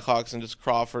the Blackhawks and just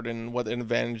Crawford and what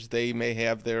advantage they may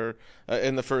have there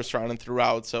in the first round and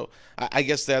throughout. So I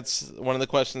guess that's one of the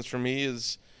questions for me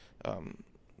is.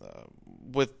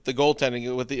 With the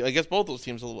goaltending, I guess both those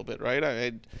teams a little bit, right?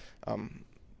 I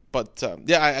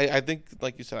think,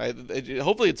 like you said,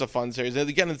 hopefully it's a fun series. And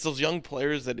again, it's those young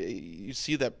players that you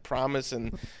see that promise,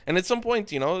 and at some point,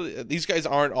 these guys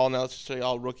aren't all necessarily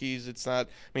all rookies. It's not. I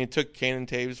mean, it took Kane and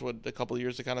Taves a couple of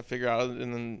years to kind of figure out,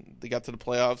 and then they got to the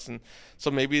playoffs, and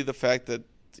so maybe the fact that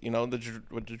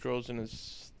Gaudreau's in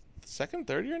his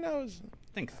third year now is.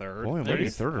 I think third. Boy, maybe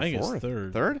third or fourth.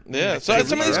 Third? Yeah. So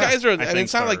some of these guys are.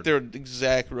 It's not third. like they're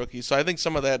exact rookies. So I think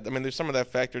some of that. I mean, there's some of that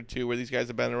factor too, where these guys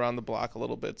have been around the block a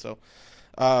little bit. So,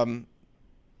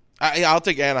 I'll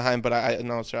take Anaheim, but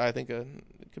I think it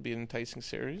could be an enticing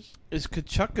series. Is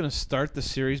Tkachuk going to start the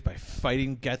series by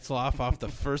fighting Getzlaf off the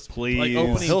first Please.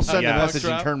 opening? He'll send a message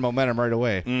drop? and turn momentum right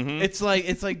away. Mm-hmm. It's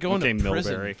like going to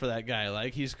prison Milbury. for that guy.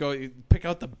 Like he's pick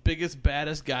out the biggest,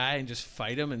 baddest guy and just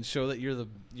fight him and show that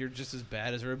you're just as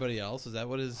bad as everybody else. Is that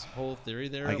what his whole theory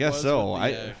there? I guess was so.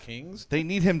 With the, Kings. They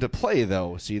need him to play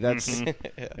though. See, that's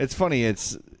it's funny.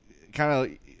 It's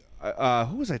kind of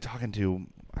who was I talking to?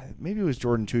 Maybe it was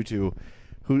Jordan Tutu,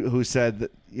 who said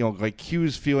that like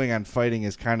Q's feeling on fighting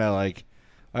is kind of like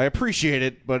I appreciate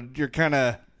it, but you're kind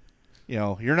of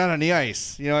you're not on the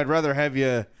ice. I'd rather have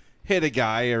you hit a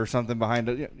guy or something behind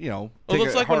it. Well,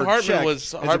 it's like when Hartman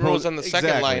was on the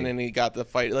second line and he got the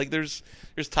fight. Like there's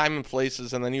time and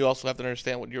places, and then you also have to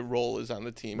understand what your role is on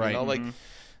the team. Right. Like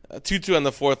Tutu on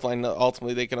the fourth line.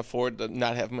 Ultimately, they can afford to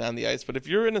not have him on the ice. But if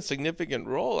you're in a significant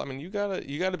role, I mean, you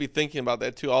gotta be thinking about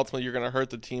that too. Ultimately, you're going to hurt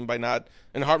the team by not.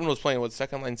 And Hartman was playing with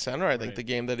second line center. I think the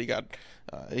game that he got,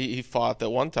 he fought that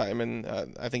one time, and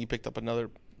I think he picked up another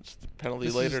penalty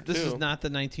later too. This is not the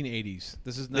 1980s.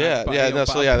 This is not Bob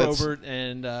Probert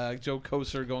and Joe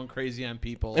Kocur going crazy on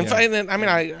people. And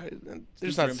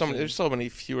there's so many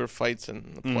fewer fights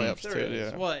in the playoffs There too.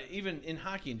 is. Yeah. Well, even in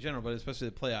hockey in general, but especially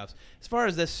the playoffs. As far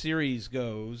as this series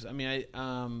goes, I mean,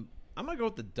 I'm gonna go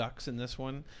with the Ducks in this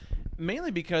one, mainly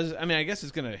because I guess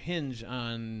it's gonna hinge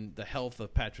on the health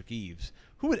of Patrick Eaves.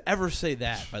 Who would ever say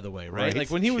that, by the way, right?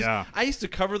 Like when he was, I used to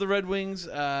cover the Red Wings,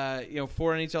 for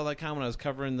NHL.com when I was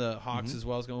covering the Hawks as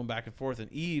well as going back and forth.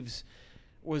 And Eaves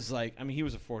was he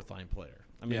was a fourth line player.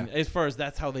 As far as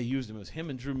that's how they used him, it was him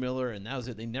and Drew Miller, and that was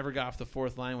it. They never got off the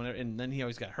fourth line, and then he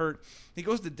always got hurt. He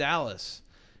goes to Dallas,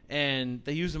 and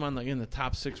they use him on in the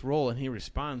top 6 role, and he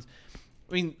responds.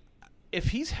 I mean, if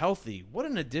he's healthy, what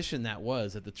an addition that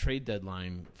was at the trade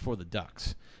deadline for the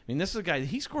Ducks. I mean, this is a guy.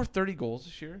 He scored 30 goals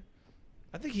this year.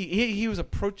 I think he was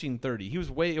approaching 30. He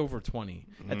was way over 20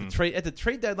 at the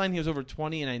trade deadline. He was over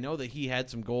 20, and I know that he had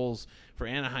some goals for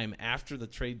Anaheim after the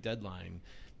trade deadline.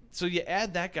 So you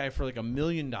add that guy for like $1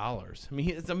 million. I mean,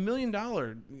 it's $1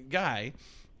 million guy.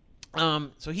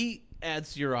 So he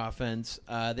adds to your offense.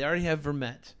 They already have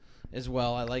Vermette as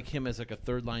well. I like him as like a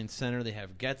third line center. They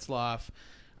have Getzlaf.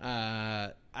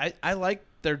 I like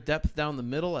their depth down the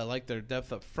middle. I like their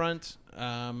depth up front.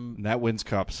 And that wins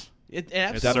cups. It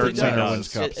absolutely certainly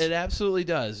does. does. It absolutely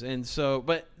does. And so,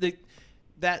 but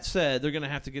that said, they're going to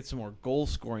have to get some more goal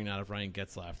scoring out of Ryan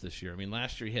Getzlaf this year. I mean,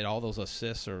 last year he had all those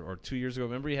assists, or 2 years ago,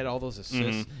 remember he had all those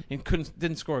assists and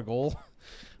didn't score a goal.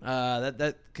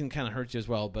 That can kind of hurt you as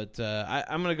well. But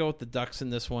I'm going to go with the Ducks in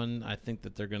this one. I think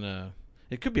that they're going to.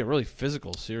 It could be a really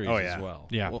physical series as well.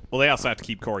 Yeah. Well, they also have to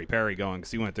keep Corey Perry going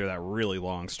because he went through that really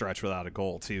long stretch without a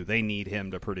goal, too. They need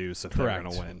him to produce if they're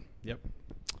going to win. Yep.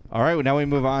 All right, well, now we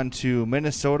move on to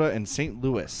Minnesota and St.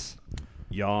 Louis.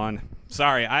 Yawn.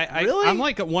 Sorry, Really? I'm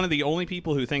like one of the only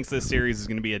people who thinks this series is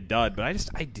going to be a dud, but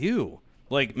I do.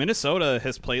 Like, Minnesota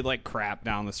has played like crap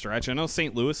down the stretch. I know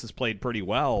St. Louis has played pretty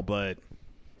well, but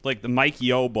like the Mike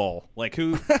Yeo Bowl, like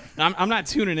who? I'm not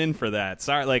tuning in for that.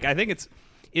 Sorry, like I think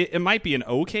it might be an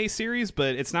okay series,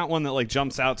 but it's not one that like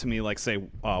jumps out to me like say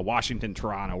Washington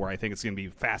Toronto, where I think it's going to be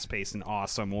fast paced and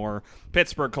awesome, or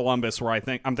Pittsburgh Columbus, where I'm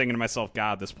thinking to myself,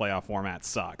 God, this playoff format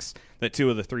sucks. That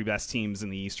 2 of the 3 best teams in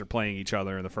the East are playing each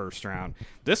other in the first round.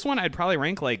 This one I'd probably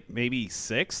rank like maybe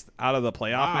 6th out of the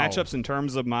playoff matchups in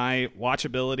terms of my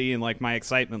watchability and like my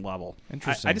excitement level.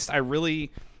 Interesting. I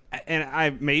really. And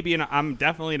I'm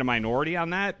definitely in a minority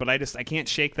on that, but I can't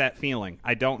shake that feeling.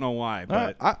 I don't know why,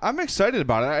 but I'm excited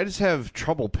about it. I just have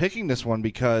trouble picking this one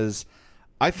because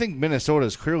I think Minnesota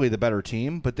is clearly the better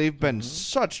team, but they've been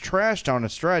such trash down the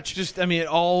stretch. It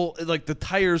all like the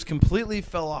tires completely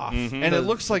fell off, and it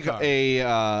looks like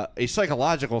a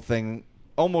psychological thing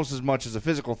almost as much as a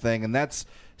physical thing. And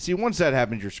once that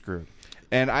happens, you're screwed.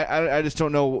 And I just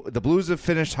don't know. The Blues have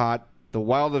finished hot. The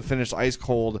Wild have finished ice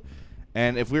cold.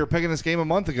 And if we were picking this game a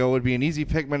month ago, it would be an easy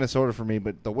pick Minnesota for me.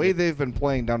 But the way they've been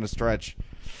playing down the stretch,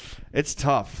 it's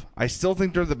tough. I still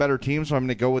think they're the better team, so I'm going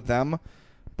to go with them.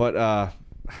 But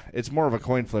it's more of a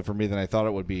coin flip for me than I thought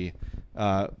it would be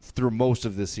through most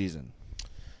of this season.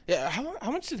 Yeah, how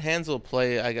much did Hansel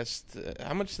play? I guess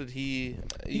how much did he?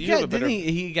 He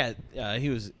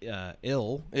was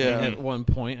ill at one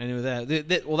point. I knew that.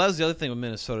 That was the other thing with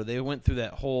Minnesota. They went through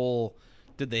that whole.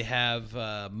 Did they have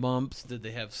mumps? Did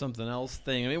they have something else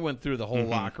thing? I mean, it went through the whole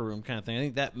locker room kind of thing. I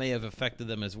think that may have affected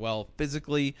them as well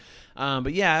physically.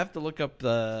 But yeah, I have to look up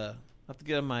I have to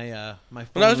get on my my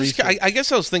phone. I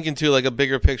guess I was thinking too, like a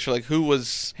bigger picture, like who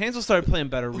was Hansel started playing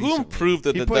better recently. Who improved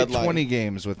at he the played deadline? 20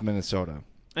 games with Minnesota.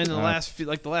 And in the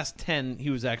last 10,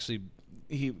 he was actually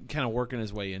kind of working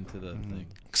his way into the thing.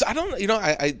 Because I don't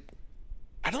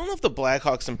know if the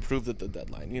Blackhawks improved at the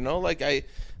deadline. You know, like I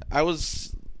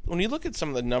was. When you look at some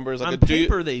of the numbers, like on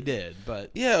paper they did,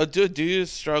 but yeah, Dude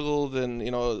struggled, and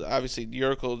obviously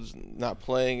Jurko's not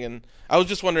playing, and I was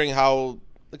just wondering how,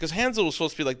 because Hansel was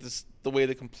supposed to be like this, the way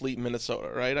to complete Minnesota,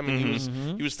 right? I mean,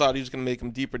 he was thought he was going to make them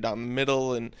deeper down the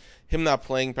middle, and him not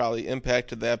playing probably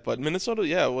impacted that. But Minnesota,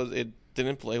 it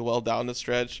didn't play well down the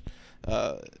stretch.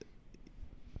 The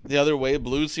other way,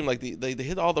 Blues seemed like they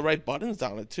hit all the right buttons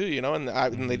down it too,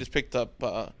 and they just picked up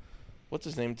what's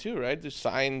his name too, right? Just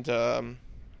signed.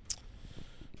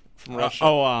 From Russia.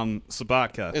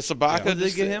 Sabatka. Is Sabatka? Did they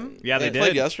get him? Yeah, they did.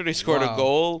 Played yesterday, scored a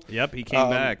goal. Yep, he came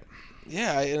back.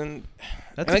 Yeah, and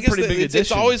that's a pretty big addition.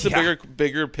 It's always the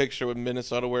bigger picture with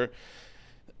Minnesota, where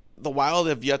the Wild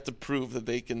have yet to prove that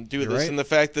they can do this, and the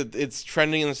fact that it's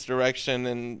trending in this direction,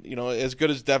 and as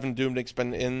good as Devin Dubnyk's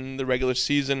been in the regular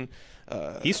season,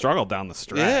 he struggled down the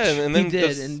stretch. Yeah, and then he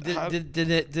did. And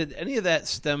did any of that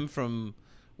stem from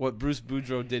what Bruce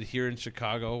Boudreau did here in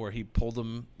Chicago, where he pulled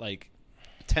him like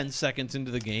 10 seconds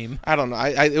into the game? I don't know.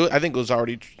 I think it was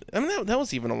already. I mean, that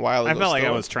was even a while ago. I felt like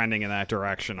I was trending in that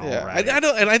direction already.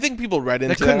 I think people read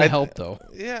into that. Couldn't help though.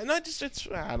 Yeah, no, it's.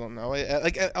 I don't know.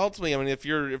 Like ultimately, I mean, if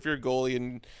you're a goalie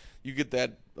and you get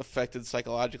that affected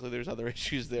psychologically, there's other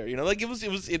issues there. Like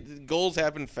goals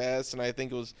happen fast, and I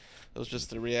think it was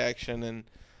just the reaction. And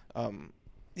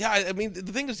I mean,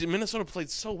 the thing is, Minnesota played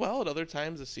so well at other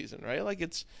times this season, right? Like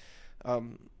it's.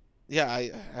 Yeah,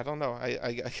 I don't know.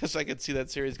 I guess I could see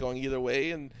that series going either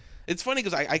way, and it's funny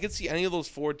because I could see any of those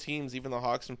 4 teams, even the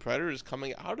Hawks and Predators,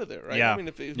 coming out of there, right? Yeah. I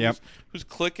mean, who's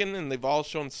clicking, and they've all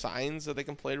shown signs that they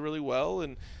can play really well,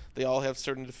 and they all have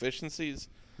certain deficiencies.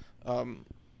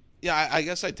 I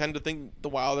guess I tend to think the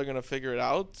Wild are going to figure it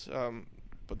out,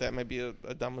 but that might be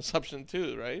a dumb assumption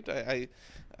too, right?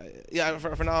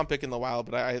 For now I'm picking the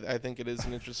Wild, but I think it is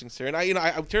an interesting series. And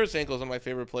Tarasenko is one of my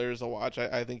favorite players to watch.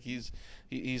 I think he's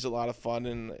a lot of fun,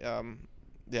 and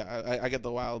I get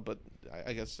the Wild, but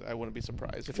I guess I wouldn't be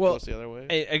surprised if it goes the other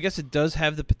way. I guess it does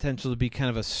have the potential to be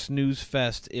kind of a snooze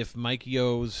fest if Mike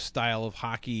Yeo's style of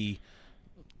hockey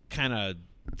kind of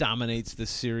dominates this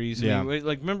series. Yeah. I mean,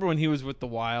 like, remember when he was with the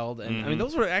Wild? And I mean,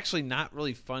 those were actually not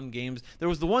really fun games. There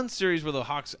was the one series where the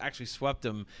Hawks actually swept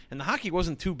him, and the hockey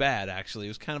wasn't too bad, actually. It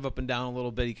was kind of up and down a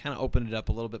little bit. He kind of opened it up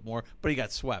a little bit more, but he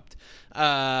got swept.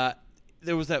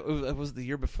 There was that. It was the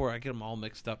year before. I get them all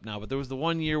mixed up now, but there was the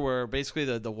one year where basically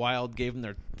the Wild gave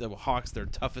them the Hawks their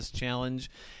toughest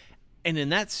challenge. And in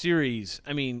that series,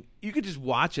 I mean, you could just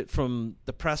watch it from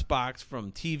the press box,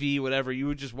 from TV, whatever. You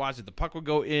would just watch it. The puck would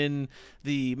go in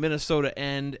the Minnesota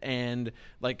end, and,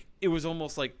 like, it was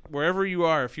almost like wherever you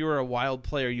are, if you were a Wild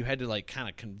player, you had to, like, kind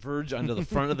of converge onto the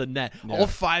front of the net. Yeah. All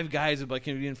 5 guys would, like,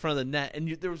 be in front of the net, and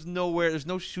there was nowhere. There's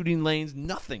no shooting lanes,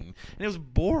 nothing. And it was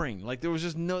boring. Like, there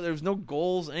was no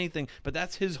goals, anything. But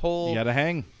that's his whole. You got to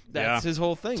hang. That's his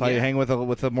whole thing. That's how you hang with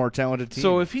a more talented team.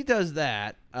 So if he does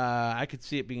that, I could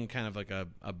see it being kind of like a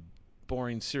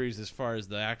boring series as far as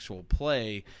the actual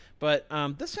play. But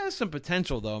this has some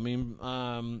potential, though. I mean,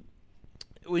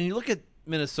 when you look at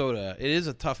Minnesota, it is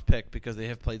a tough pick because they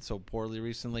have played so poorly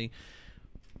recently.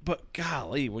 But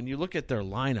golly, when you look at their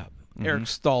lineup, Eric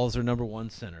Staal is their number 1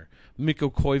 center.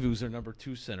 Mikko Koivu is their number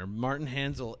 2 center. Martin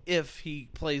Hanzal, if he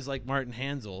plays like Martin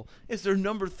Hanzal, is their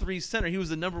number 3 center. He was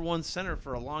the number 1 center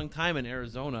for a long time in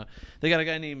Arizona. They got a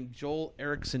guy named Joel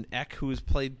Eriksson Ek who has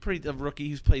played a rookie.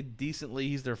 He's played decently.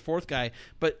 He's their 4th guy.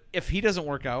 But if he doesn't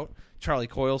work out, Charlie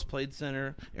Coyle's played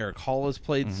center. Eric Hall has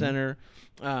played center.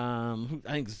 I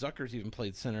think Zucker's even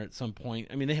played center at some point.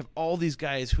 I mean, they have all these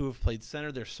guys who have played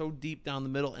center. They're so deep down the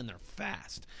middle, and they're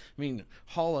fast. I mean,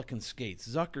 Halla can skate.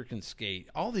 Zucker can skate.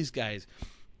 All these guys,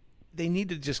 they need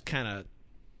to just kind of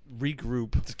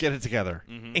regroup. Let's get it together.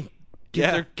 And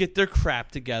get their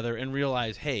crap together and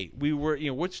realize, hey, we were,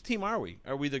 which team are we?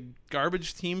 Are we the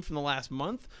garbage team from the last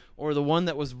month, or the one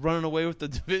that was running away with the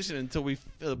division until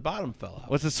the bottom fell out?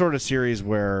 What's the sort of series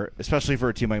where, especially for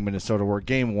a team like Minnesota, where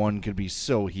game 1 could be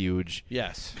so huge?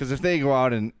 Yes. Because if they go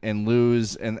out and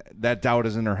lose, and that doubt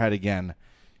is in their head again,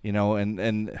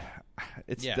 and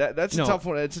it's that's a tough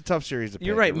one. It's a tough series to pick.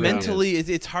 You're right. Really mentally,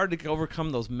 it's hard to overcome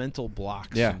those mental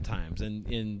blocks sometimes,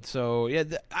 and so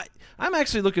I'm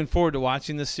actually looking forward to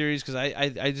watching this series because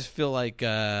I just feel like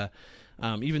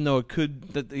even though it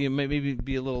could maybe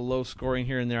be a little low scoring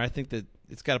here and there, I think that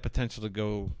it's got a potential to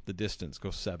go the distance,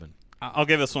 go 7. I'll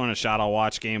give this one a shot. I'll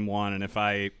watch game 1, and if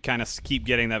I kind of keep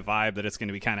getting that vibe that it's going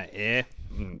to be kind of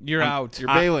you're out. You're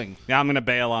bailing. Yeah, I'm going to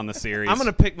bail on the series. I'm going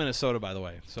to pick Minnesota, by the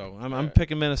way. So I'm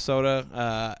picking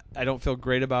Minnesota. I don't feel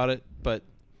great about it, but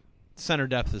center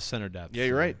depth is center depth. Yeah,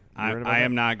 you're right. I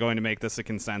am not going to make this a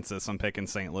consensus. I'm picking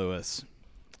St. Louis.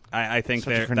 I think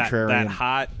that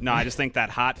hot. No, I just think that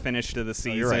hot finish to the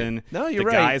season. No, you're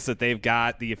right. The guys that they've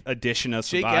got, the addition of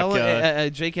Jake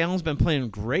Allen. Jake Allen's been playing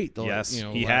great. Yes,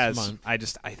 he has. Month.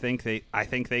 I think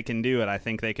they can do it. I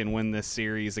think they can win this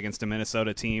series against a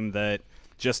Minnesota team that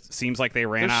just seems like they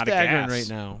ran out of gas right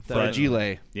now.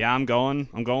 Fragile. Yeah, I'm going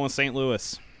with St.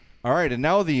 Louis. All right, and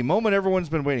now the moment everyone's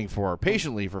been waiting for,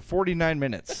 patiently for 49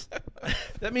 minutes.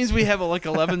 That means we have like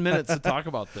 11 minutes to talk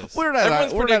about this. We're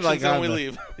not like on we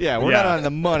leave. Yeah, we're not on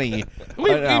the money.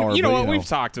 We've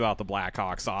talked about the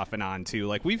Blackhawks off and on too.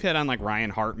 Like we've hit on like Ryan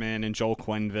Hartman and Joel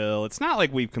Quenneville. It's not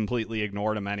like we've completely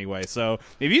ignored them anyway. So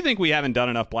if you think we haven't done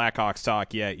enough Blackhawks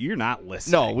talk yet, you're not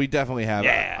listening. No, we definitely have.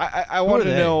 Yeah. I want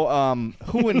to know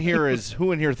who in here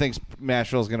thinks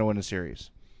Nashville's going to win a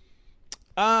series.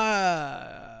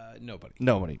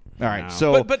 Nobody. All right. No.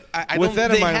 So, but I with don't, that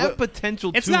they in mind, have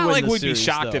potential. It's to not win like the we'd series, be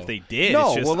shocked though. if they did.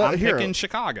 No, it's just I'm picking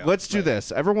Chicago. Let's do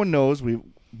this. Everyone knows we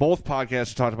both podcasts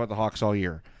have talked about the Hawks all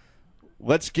year.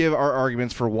 Let's give our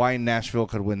arguments for why Nashville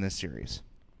could win this series.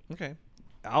 Okay.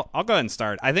 I'll go ahead and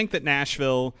start. I think that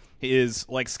Nashville is,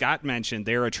 like Scott mentioned,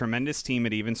 they're a tremendous team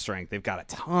at even strength. They've got a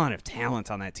ton of talent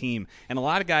on that team. And a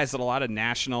lot of guys that a lot of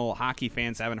national hockey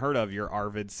fans haven't heard of. Your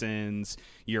Arvidssons,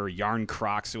 your Jarn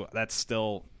Kroks, that's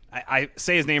still... I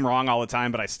say his name wrong all the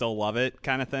time, but I still love it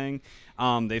kind of thing.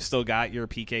 They've still got your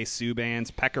PK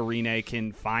Subbans. Pekka Rinne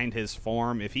can find his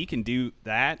form. If he can do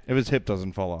that... If his hip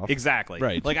doesn't fall off. Exactly.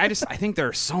 Right. Like, I think there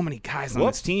are so many guys on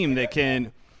this team that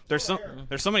can... There's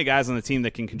so many guys on the team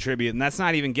that can contribute, and that's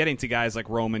not even getting to guys like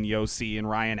Roman Josi and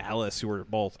Ryan Ellis, who are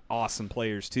both awesome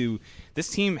players too. This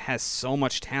team has so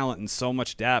much talent and so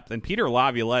much depth, and Peter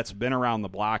Laviolette's been around the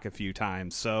block a few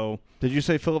times. So, did you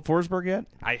say Philip Forsberg yet?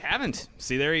 I haven't.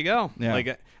 See, there you go.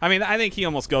 Yeah. I think he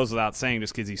almost goes without saying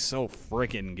just because he's so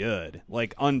freaking good,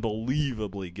 like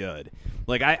unbelievably good.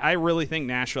 Like I really think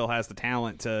Nashville has the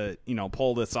talent to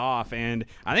pull this off, and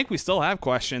I think we still have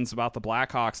questions about the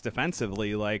Blackhawks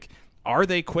defensively. Like, are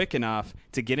they quick enough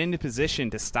to get into position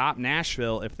to stop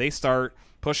Nashville if they start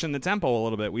pushing the tempo a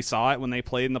little bit. We saw it when they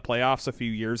played in the playoffs a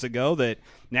few years ago that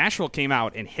Nashville came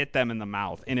out and hit them in the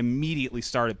mouth and immediately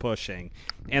started pushing.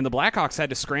 And the Blackhawks had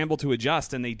to scramble to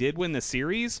adjust, and they did win the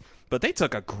series, but they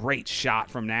took a great shot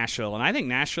from Nashville. And I think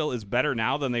Nashville is better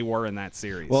now than they were in that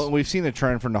series. Well, we've seen a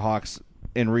trend from the Hawks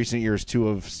in recent years, too,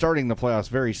 of starting the playoffs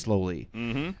very slowly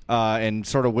and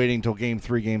sort of waiting until Game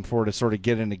 3, Game 4 to sort of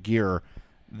get into gear.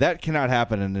 That cannot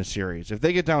happen in this series. If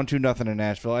they get down 2-0 in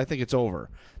Nashville, I think it's over.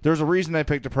 There's a reason I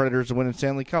picked the Predators to win the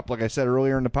Stanley Cup. Like I said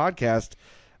earlier in the podcast,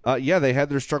 they had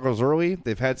their struggles early.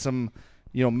 They've had some,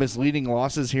 misleading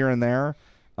losses here and there.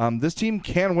 This team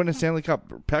can win a Stanley Cup.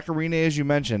 Pekka Rinne, as you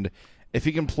mentioned, if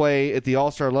he can play at the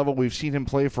All-Star level, we've seen him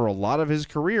play for a lot of his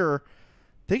career,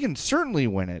 they can certainly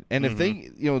win it. And if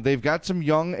they've got some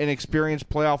young and experienced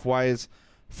playoff-wise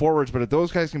forwards, but if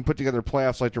those guys can put together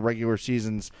playoffs like the regular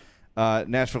seasons,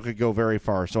 Nashville could go very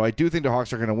far. So I do think the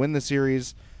Hawks are going to win the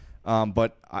series,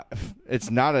 but it's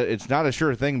not a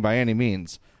sure thing by any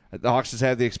means. The Hawks just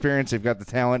have the experience. They've got the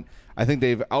talent. I think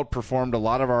they've outperformed a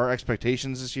lot of our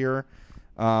expectations this year.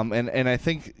 And I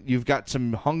think you've got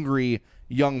some hungry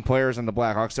young players on the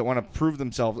Blackhawks that want to prove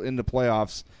themselves in the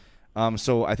playoffs.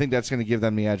 So I think that's going to give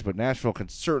them the edge. But Nashville can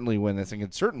certainly win this and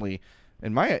can certainly,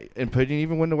 in my opinion,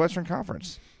 even win the Western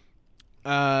Conference.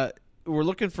 We're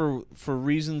looking for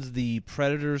reasons the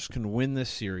Predators can win this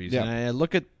series. Yeah. And I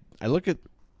look at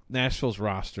Nashville's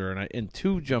roster, and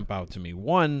two jump out to me.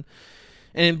 One,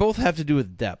 and both have to do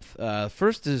with depth.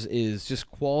 First is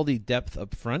just quality depth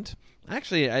up front.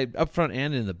 Actually, up front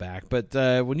and in the back. But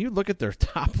when you look at their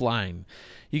top line,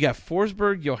 you got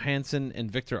Forsberg, Johansson,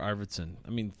 and Victor Arvidsson. I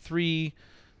mean, three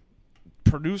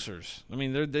producers. I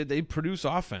mean, they produce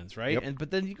offense, right? Yep.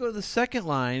 But then you go to the second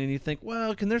line, and you think,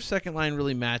 well, can their second line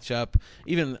really match up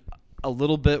even a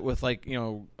little bit with a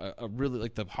really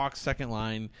like the Hawks' second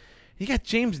line? You got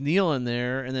James Neal in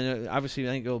there, and then obviously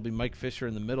I think it'll be Mike Fisher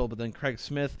in the middle, but then Craig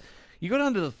Smith. You go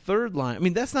down to the third line. I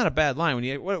mean, that's not a bad line.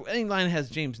 Any line has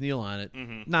James Neal on it,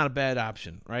 not a bad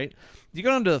option, right? You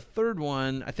go down to the third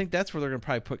one. I think that's where they're going to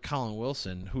probably put Colin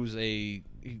Wilson, who's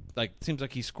seems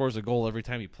like he scores a goal every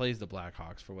time he plays the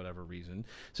Blackhawks for whatever reason.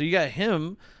 So you got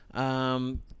him.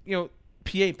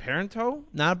 P.A. Parento,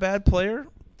 not a bad player.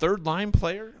 Third line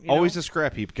player. Always a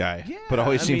scrap heap guy, but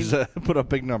always seems to put up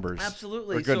big numbers.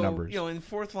 Absolutely. Or good numbers. And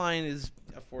fourth line is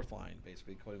a fourth line,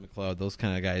 basically. Cody McLeod, those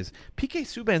kind of guys. P.K.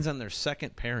 Subban's on their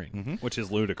second pairing. Which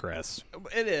is ludicrous.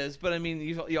 It is, but I mean,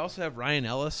 you also have Ryan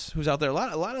Ellis, who's out there. A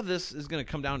lot of this is going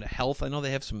to come down to health. I know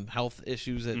they have some health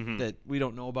issues that we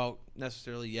don't know about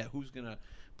necessarily yet, who's going to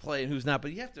play and who's not,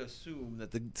 but you have to assume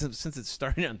that since it's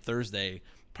starting on Thursday,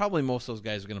 probably most of those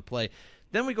guys are going to play.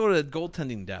 Then we go to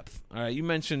goaltending depth. All right, you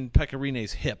mentioned Pekka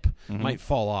Rinne's hip might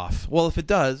fall off. Well, if it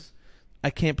does, I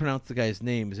can't pronounce the guy's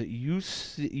name. Is it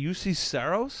UC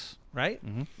Saros? Right?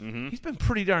 He's been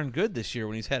pretty darn good this year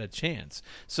when he's had a chance.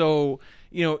 So,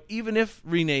 even if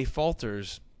Rinne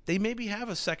falters, they maybe have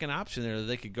a second option there that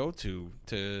they could go to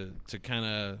kind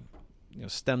of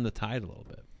stem the tide a little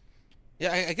bit.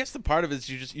 Yeah, I guess the part of it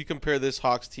is you compare this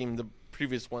Hawks team to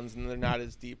previous ones, and they're not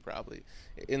as deep probably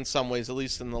in some ways, at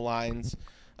least in the lines.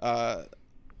 And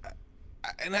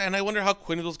I wonder how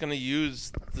Quenneville's going to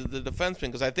use the defenseman,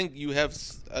 because I think you have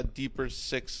a deeper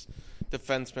six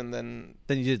defenseman than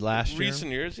you did last year.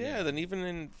 Recent years, yeah, than even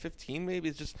in 15 maybe.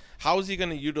 It's just how is he going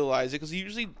to utilize it? Because he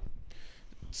usually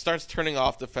starts turning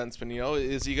off defensemen.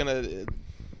 Is he going to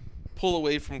pull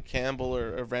away from Campbell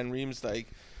or Van Riemsdyk?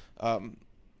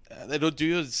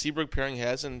 The Seabrook pairing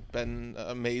hasn't been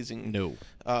amazing. No.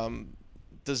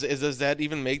 Does that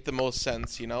even make the most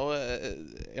sense? And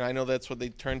I know that's what they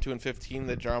turned to in 15,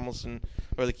 the Jarmelson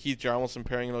or the Keith Jarmelson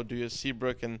pairing, Oduya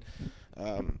Seabrook, and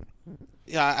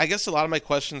I guess a lot of my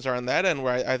questions are on that end,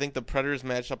 where I think the Predators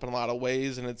match up in a lot of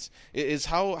ways, and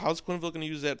how's Quenneville going to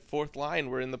use that fourth line,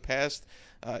 where in the past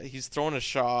he's thrown a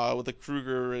Shaw with a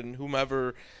Kruger and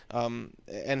whomever,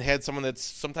 and had someone that's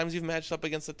sometimes even matched up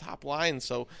against the top line.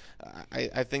 So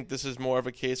I think this is more of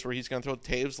a case where he's going to throw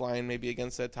Taves' line maybe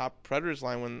against that top Predators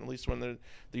line, when they're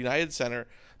the United Center.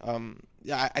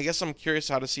 I guess I'm curious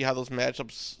how to see how those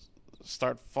matchups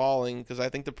start falling, because I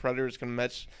think the Predators can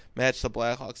match the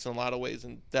Blackhawks in a lot of ways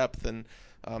in depth, and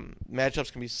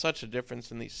matchups can be such a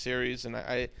difference in these series. And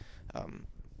I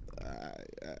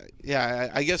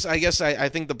guess I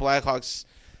think the Blackhawks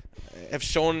have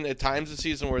shown at times this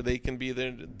season where they can be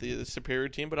the superior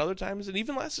team, but other times, and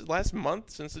even last month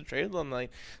since the trade deadline, a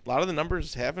lot of the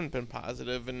numbers haven't been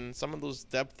positive, and some of those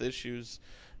depth issues.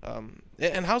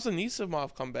 And how's the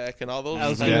Nisimov come back and all those? I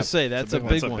was going to say that's a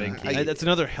big one. That's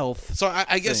another health. So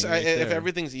I guess if there.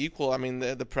 everything's equal, I mean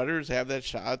the Predators have that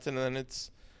shot, and then it's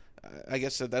I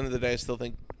guess at the end of the day, I still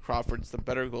think Crawford's the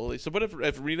better goalie. So, but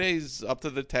if Rene's up to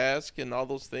the task and all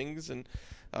those things, and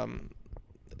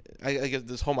I guess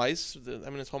does home ice?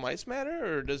 Does home ice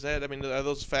matter, or does that? Are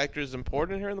those factors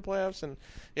important here in the playoffs? And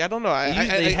I don't know.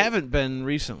 They haven't been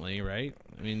recently, right?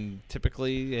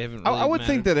 Typically they haven't. Really I would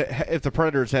mattered. think that if the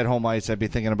Predators had home ice, I'd be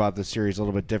thinking about this series a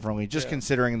little bit differently, just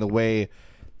considering the way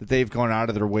that they've gone out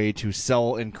of their way to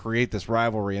sell and create this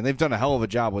rivalry, and they've done a hell of a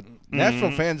job with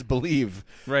Nashville fans believe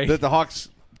that the Hawks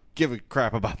give a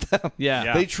crap about them.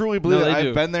 Yeah. They truly believe it. They I've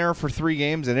do. been there for 3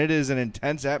 games, and it is an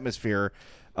intense atmosphere.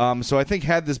 So I think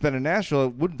had this been in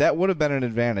Nashville, that would have been an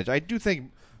advantage. I do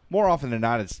think more often than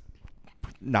not it's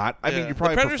not. I mean, you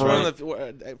probably the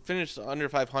prefer finished under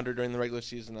 500 during the regular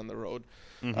season on the road.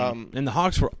 And the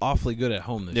Hawks were awfully good at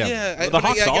home this year. Yeah, the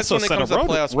Hawks I guess also when it set a comes to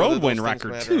playoffs, whether road win those things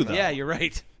record matter too, or though. not. Yeah, you're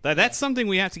right. That's something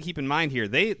we have to keep in mind here.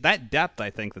 That depth,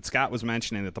 I think, that Scott was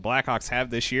mentioning that the Blackhawks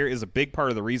have this year is a big part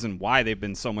of the reason why they've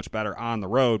been so much better on the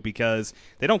road, because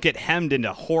they don't get hemmed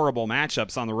into horrible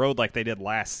matchups on the road like they did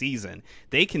last season.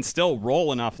 They can still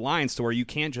roll enough lines to where you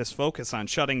can't just focus on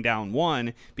shutting down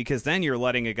one, because then you're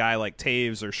letting a guy like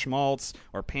Taves or Schmaltz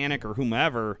or Panic or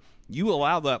whomever, you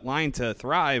allow that line to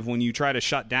thrive when you try to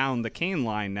shut down the Kane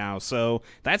line now. So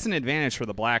that's an advantage for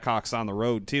the Blackhawks on the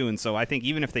road, too. And so I think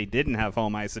even if they didn't have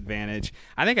home ice advantage,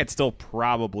 I think I'd still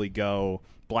probably go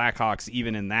Blackhawks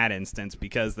even in that instance,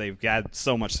 because they've got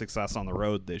so much success on the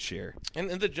road this year. And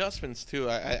the adjustments, too.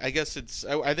 I guess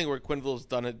I think where Quenneville's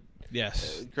done it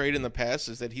great in the past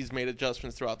is that he's made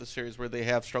adjustments throughout the series where they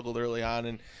have struggled early on,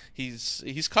 and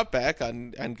he's cut back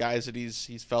on guys that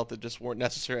he's felt that just weren't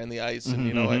necessary on the ice.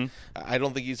 And I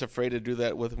don't think he's afraid to do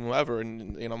that with whoever.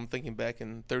 And I'm thinking back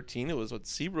in 2013, it was with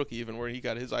Seabrook even, where he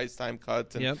got his ice time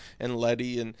cut, and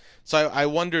Leddy, and so I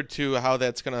wondered too how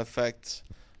that's going to affect.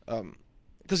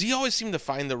 Because he always seemed to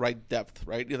find the right depth,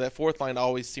 right? That fourth line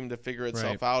always seemed to figure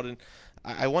itself out, and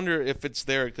I wonder if it's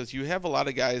there, because you have a lot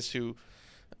of guys who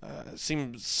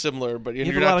seem similar, but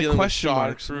you're not dealing with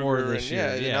Sean Kruger,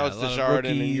 and now it's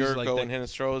Desjardins and Yurko and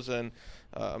Hinostroza,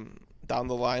 and down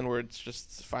the line where it's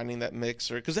just finding that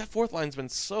mixer, because that fourth line's been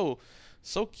so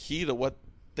key to what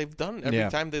they've done every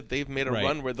time that they've made a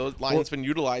run where those lines been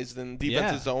utilized in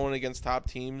defensive zone against top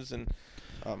teams. And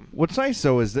what's nice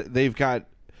though is that they've got,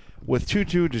 with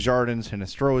Tutu, Desjardins,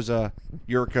 Hinostroza,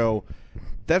 Yurko,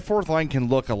 that fourth line can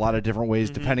look a lot of different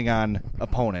ways depending on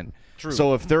opponent. True.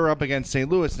 So if they're up against St.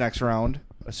 Louis next round,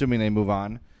 assuming they move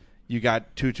on, you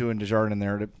got Tutu and Desjardins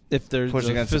there to if there's push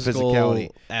a against the physical physicality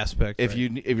aspect. If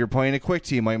you're playing a quick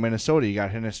team like Minnesota, you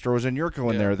got Hinostroza and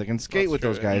Yurko in there that can skate with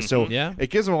those guys. So it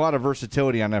gives them a lot of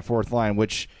versatility on that fourth line,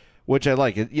 which I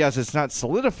like. Yes, it's not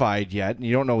solidified yet.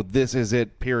 You don't know this is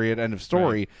it, period, end of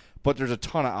story. Right. But there's a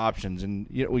ton of options, and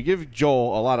we give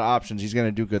Joel a lot of options. He's going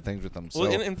to do good things with them. So.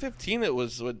 Well, in 15, it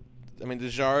was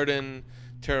Desjardins,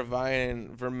 Teravainen,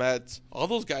 Vermette, all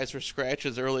those guys were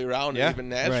scratches early round, and even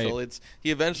Nashville. Right. He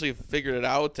eventually figured it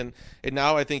out, and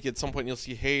now I think at some point you'll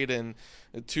see Hayden,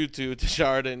 Tutu,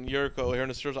 Desjardins, Yurko,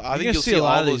 Hinostroza. I think you'll see a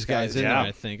lot all of those these guys in there.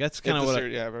 I think that's kind of what.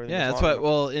 That's why.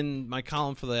 Well, in my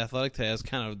column for the Athletic today, I was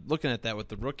kind of looking at that with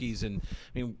the rookies, and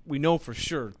we know for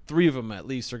sure 3 of them at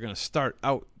least are going to start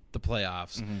out the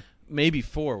playoffs. Maybe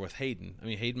 4 with Hayden.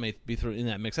 Hayden may be through in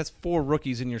that mix. That's 4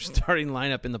 rookies in your starting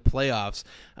lineup in the playoffs.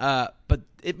 But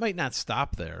it might not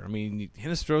stop there.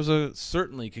 Hinostroza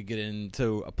certainly could get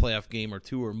into a playoff game or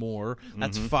 2 or more.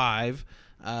 That's 5.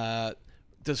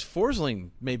 Does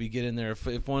Forsling maybe get in there?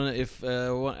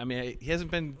 He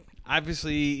hasn't been.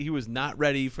 Obviously, he was not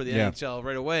ready for the NHL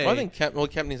right away. Well, I think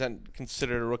Kempny's not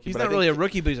considered a rookie. He's not really a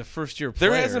rookie, but he's a first-year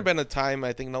player. There hasn't been a time,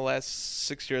 I think, in the last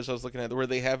 6 years I was looking at where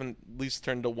they haven't at least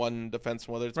turned to one defenseman,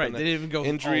 whether it's been they didn't even go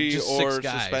injury or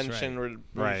guys, suspension.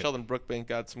 Sheldon Brookbank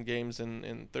got some games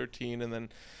in 13, and then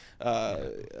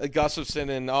Gustafsson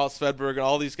and Svedberg and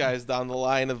all these guys down the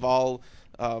line have all.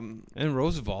 And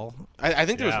Roosevelt. I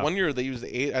think there was one year they used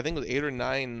 8. I think it was 8 or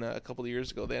 9 a couple of years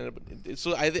ago. They ended up.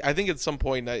 So I think at some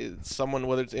point, someone,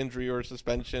 whether it's injury or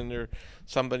suspension or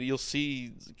somebody, you'll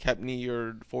see Kempny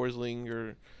or Forsling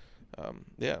or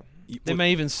They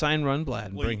may even sign Rundblad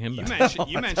and bring him back.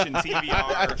 You mentioned TVR.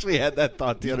 I actually had that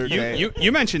thought the other day.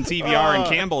 You mentioned TVR and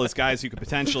Campbell as guys who could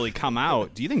potentially come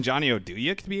out. Do you think Johnny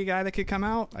Oduya could be a guy that could come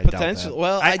out? Potentially.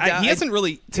 Well, he hasn't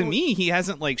really. To me, he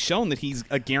hasn't shown that he's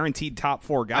a guaranteed top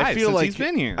 4 guy since he's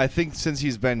been here. I think since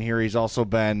he's been here, he's also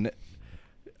been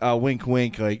wink,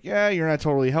 wink. You're not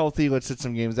totally healthy. Let's sit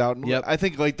some games out. Yep. I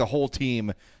think the whole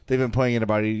team. They've been playing at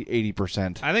about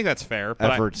 80%. I think that's fair, but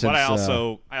I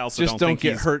also just don't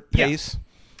get hurt pace.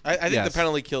 I think the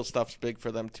penalty kill stuff's big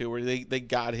for them too, where they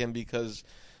got him because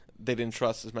they didn't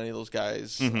trust as many of those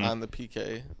guys on the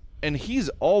PK. And he's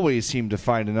always seemed to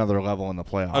find another level in the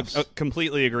playoffs.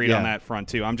 Completely agreed on that front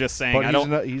too. I'm just saying, But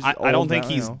I don't think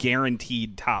he's now.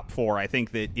 guaranteed top 4. I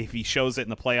think that if he shows it in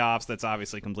the playoffs, that's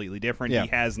obviously completely different. Yeah. He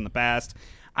has in the past.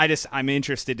 I'm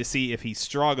interested to see if he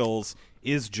struggles.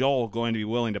 Is Joel going to be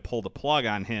willing to pull the plug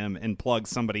on him and plug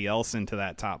somebody else into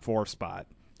that top 4 spot?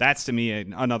 That's, to me,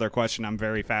 another question I'm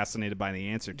very fascinated by the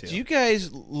answer to. Do you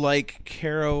guys like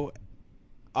Caro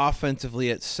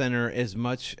offensively at center as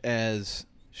much as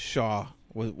Shaw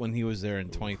when he was there in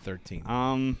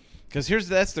 2013? Because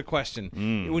that's the question.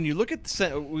 When you look at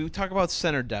we talk about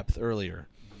center depth earlier.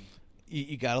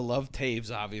 You gotta love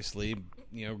Taves, obviously.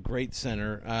 Great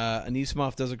center.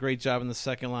 Anisimov does a great job in the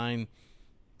second line.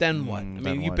 Then what?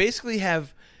 You basically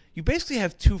have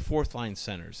 2 fourth-line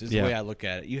centers. Is the way I look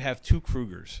at it. You have 2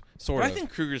 Krugers. But I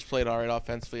think Kruger's played all right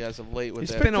offensively as of late. With He's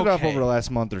that. picked it up over the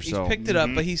last month or so. He's picked it up,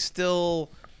 but he's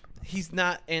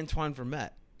not Antoine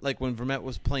Vermette. Like when Vermette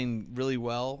was playing really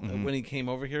well when he came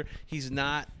over here, he's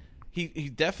not. He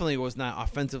definitely was not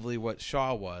offensively what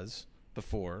Shaw was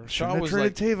before. Shaw was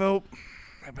like Tavo.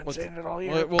 I've been saying it all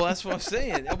year. Well, that's what I'm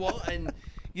saying. Well, and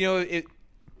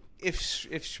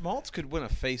if Schmaltz could win a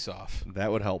face-off,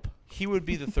 that would help. He would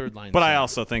be the third line. But center. I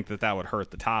also think that would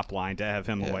hurt the top line to have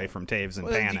him away from Taves and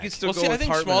Panik. You could still Well, go see, I with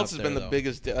think Hartman Schmaltz up has been there, the though.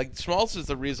 biggest. Like Schmaltz is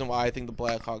the reason why I think the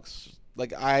Blackhawks.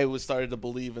 Like I was started to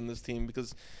believe in this team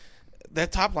because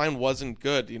that top line wasn't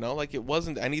good. Like it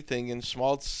wasn't anything, and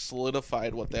Schmaltz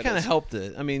solidified what that is. Kind of helped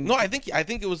it. I mean, No, I think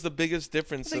it was the biggest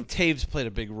difference. I think Taves played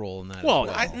a big role in that. Well,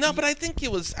 as well. No, but I think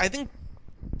it was. I think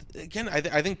again,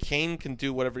 I think Kane can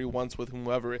do whatever he wants with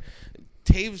whomever.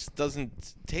 Taves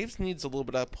doesn't. Taves needs a little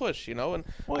bit of push, and I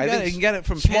think he can get it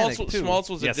from Schmaltz. Panik, too.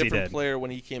 Schmaltz was a Yes, he different did. player when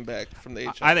he came back from the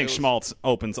HL. I think It was- Schmaltz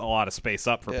opens a lot of space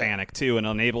up for Yeah. Panik, too, and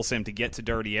enables him to get to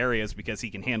dirty areas because he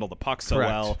can handle the puck so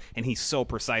Correct. well, and he's so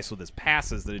precise with his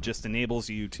passes that it just enables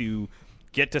you to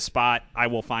get to spot, I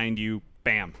will find you,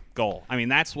 bam, goal. I mean,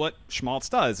 that's what Schmaltz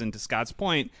does, and to Scott's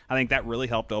point, I think that really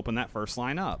helped open that first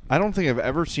line up. I don't think I've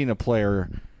ever seen a player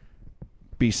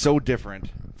be so different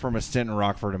from a stint in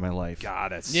Rockford in my life.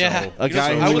 God, that's Yeah, so... A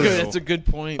guy that's who good. was That's a good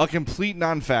point. a complete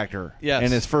non-factor. Yes.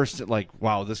 And his first,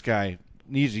 wow, this guy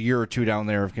needs a year or 2 down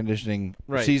there of conditioning,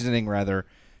 Right. seasoning rather,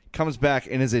 comes back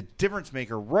and is a difference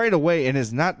maker right away and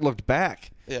has not looked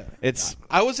back. Yeah, It's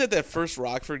I was at that first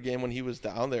Rockford game when he was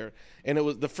down there, and it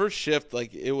was the first shift.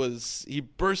 He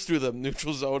burst through the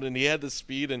neutral zone and he had the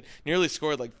speed and nearly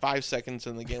scored 5 seconds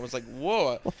in the game. I was like,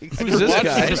 whoa! Who's this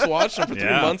guy? I just watched him for 3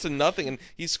 Yeah. months and nothing, and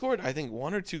he scored I think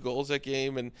 1 or 2 goals that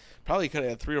game, and probably could have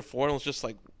had 3 or 4. And it was just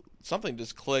something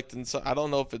just clicked, and so I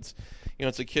don't know if it's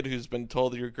it's a kid who's been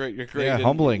told that you're great, Yeah, and,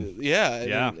 humbling.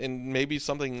 yeah, and maybe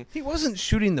something. He wasn't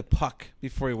shooting the puck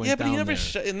before he went Yeah, down but he never.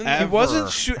 there. And then He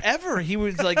wasn't ever. He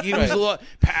was he was a lot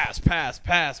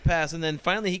pass, and then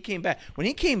finally he came back. When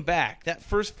he came back, that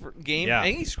first game, Yeah. I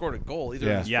think he scored a goal either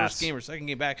in his Yes. first game or second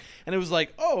game back, and it was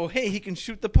oh, hey, he can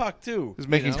shoot the puck too. He's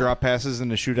making drop passes in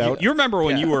the shootout. You remember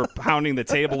when Yeah. you were pounding the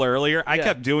table earlier? I Yeah.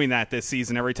 kept doing that this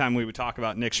season. Every time we would talk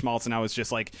about Nick Schmaltz, and I was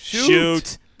just like, Shoot.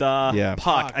 shoot the Yeah.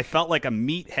 puck. I felt like a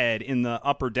meathead in the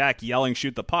upper deck yelling,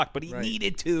 shoot the puck, but he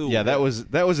needed to. Yeah, that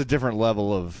was a different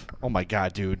level of, oh my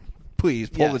God, dude.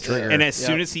 Please pull the Yes. trigger. And as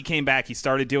soon as he came back, he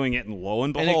started doing it, and lo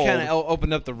and And behold, it kind of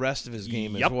opened up the rest of his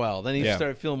game as Yep. well. Then he Yeah.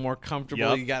 started feeling more comfortable.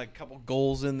 Yep. He got a couple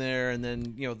goals in there, and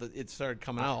then it started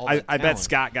coming out. All I that bet talent.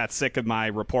 Scott got sick of my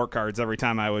report cards every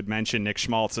time I would mention Nick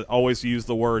Schmaltz. Always use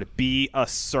the word "be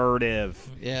assertive."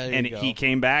 Yeah, there and you go. he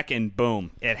came back, and boom,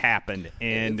 it happened.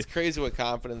 And it's crazy what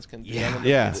confidence can do. yeah, I mean,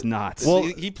 Yeah. it's nuts. Well-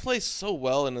 he plays so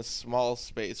well in a small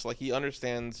space. He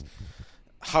understands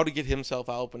how to get himself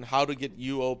open, how to get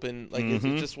you open. It's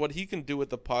just what he can do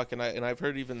with the puck. And I've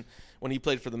heard even when he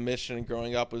played for the Mission and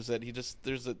growing up was that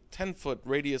there's a 10-foot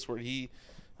radius where he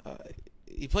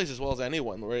plays as well as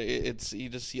anyone. Where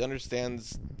he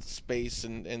understands space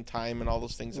and time and all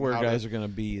those things. where and how guys to are going to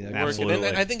be. work. Absolutely.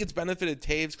 And I think it's benefited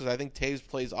Taves because I think Taves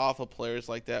plays off of players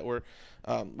like that where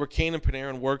Kane and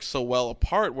Panarin work so well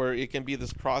apart where it can be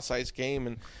this cross-ice game.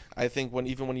 And I think when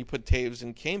you put Taves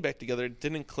and Kane back together, it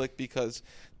didn't click because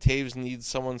Taves needs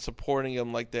someone supporting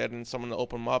him like that and someone to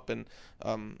open him up. And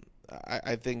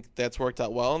I think that's worked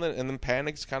out well. And then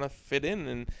Panik's kind of fit in.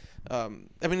 And I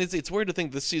mean, it's weird to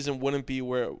think this season wouldn't be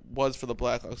where it was for the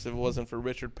Blackhawks if it wasn't for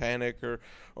Richard Panik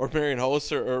or Marian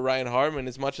Hossa or Ryan Hartman.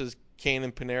 As much as Kane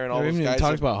and Panarin, all We those haven't even guys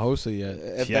talked have- about Hossa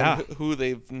yet. have been who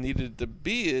they've needed to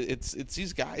be. It's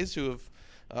these guys who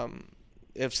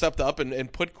have stepped up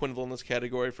and put Quenneville in this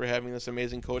category for having this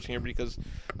amazing coaching here because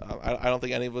I don't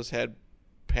think any of us had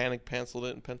Panik penciled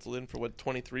in for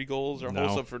 23 goals, or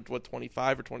Hossa for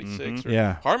 25 or 26,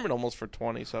 or Hartman almost for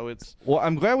 20. So it's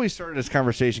I'm glad we started this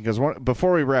conversation because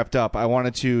before we wrapped up, I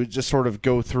wanted to just sort of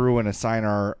go through and assign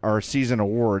our season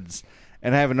awards,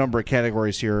 and I have a number of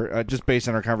categories here just based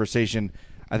on our conversation.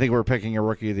 I think we're picking a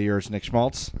Rookie of the Year as Nick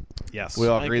Schmaltz. Yes. We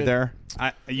all agreed there?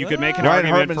 You could make an Ryan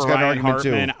argument Hartman's for got an Ryan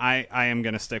argument Hartman. too. I am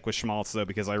going to stick with Schmaltz, though,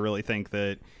 because I really think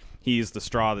that he's the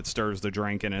straw that stirs the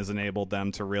drink and has enabled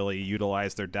them to really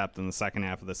utilize their depth in the second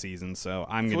half of the season. So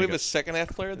I'm going to we have a second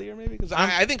half player of the year, maybe? Because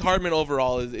I think Hartman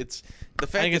overall it's the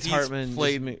fact that he's Hartman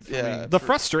played. The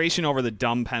frustration over the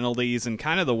dumb penalties and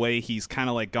kind of the way he's kind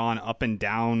of like gone up and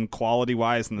down quality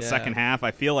wise in the second half,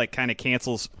 I feel like kind of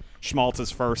cancels Schmaltz's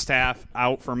first half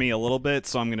out for me a little bit,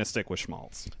 so I'm going to stick with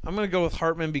Schmaltz. I'm going to go with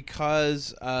Hartman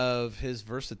because of his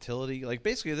versatility. Like,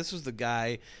 basically, this was the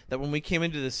guy that when we came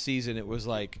into this season, it was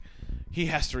like he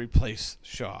has to replace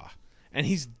Shaw. And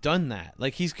he's done that.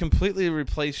 Like, he's completely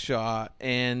replaced Shaw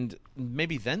and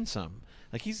maybe then some.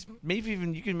 Like, he's maybe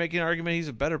even you can make an argument he's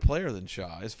a better player than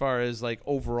Shaw as far as like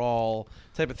overall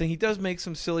type of thing. He does make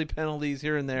some silly penalties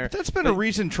here and there. That's been a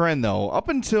recent trend though. Up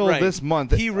until this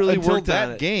month, he really until worked that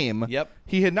on it. game. Yep.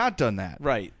 He had not done that.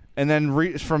 Right. And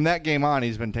then from that game on,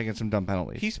 he's been taking some dumb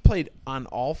penalties. He's played on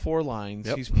all four lines.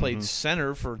 Yep. He's played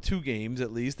center for 2 games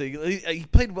at least. He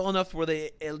played well enough where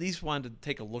they at least wanted to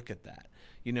take a look at that.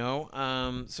 You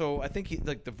know, so I think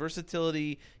like the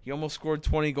versatility. He almost scored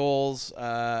 20 goals.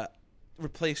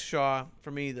 Replace Shaw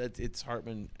for me. That it's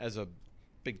Hartman as a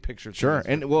big picture. Sure,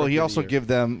 and he also gave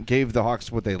the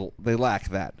Hawks what they lack,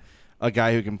 that a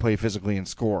guy who can play physically and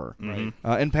score. Right.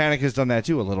 And Panik has done that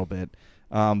too a little bit.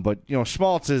 But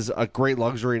Schmaltz is a great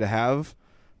luxury to have.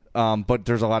 But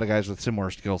there's a lot of guys with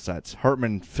similar skill sets.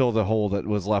 Hartman filled a hole that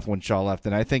was left when Shaw left,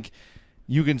 and I think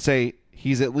you can say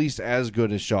he's at least as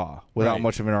good as Shaw without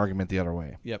much of an argument the other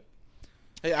way. Yep.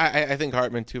 I think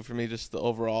Hartman too for me, just the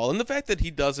overall, and the fact that he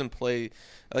doesn't play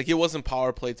like it wasn't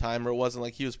power play time, or it wasn't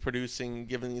like he was producing,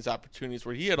 given these opportunities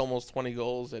where he had almost 20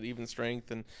 goals at even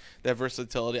strength and that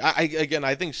versatility.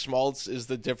 I think Schmaltz is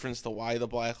the difference to why the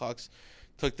Blackhawks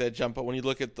took that jump. But when you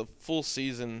look at the full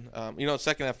season,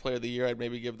 second half player of the year, I'd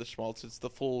maybe give the Schmaltz. It's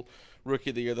the full Rookie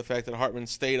of the Year. The fact that Hartman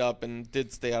stayed up and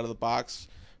did stay out of the box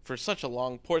for such a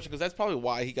long portion, because that's probably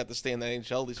why he got to stay in the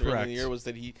NHL this early in the year, was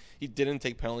that he didn't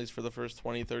take penalties for the first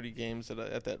 20, 30 games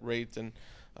at that rate. And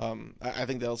I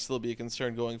think that'll still be a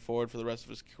concern going forward for the rest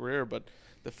of his career. But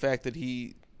the fact that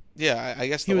I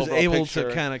guess he the was overall able picture,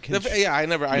 to kind of I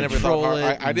never thought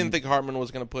I didn't think Hartman was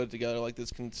going to put it together like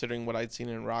this, considering what I'd seen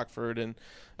in Rockford and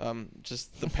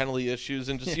just the penalty issues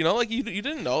and just you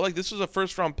didn't know, like, this was a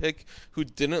first round pick who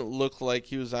didn't look like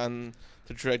he was on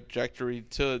the trajectory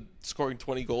to scoring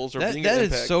 20 goals or being an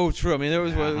impact. That is so true. I mean, there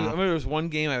was one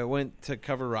game I went to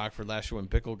cover Rockford last year when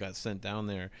Bickle got sent down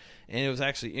there, and it was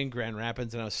actually in Grand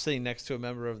Rapids, and I was sitting next to a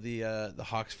member of the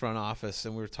Hawks front office,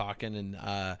 and we were talking, and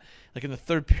like in the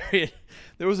third period,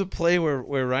 there was a play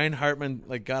where Ryan Hartman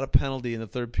like got a penalty in the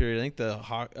third period. I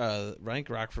think Ryan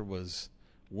Rockford was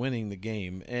winning the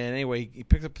game, and anyway, he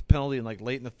picked up a penalty in like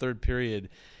late in the third period.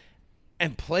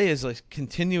 And play is like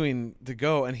continuing to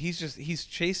go, and he's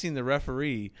chasing the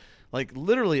referee like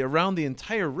literally around the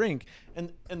entire rink,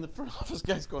 and the front office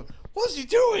guy's going, "What is he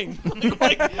doing?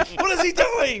 like, what is he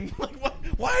doing? Like,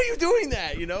 why are you doing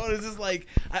that?" And it's just like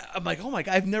I'm like, oh my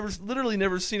God, I've literally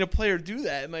never seen a player do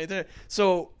that in my entire.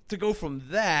 So to go from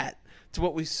that to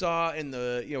what we saw in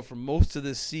the for most of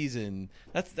this season,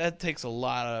 that takes a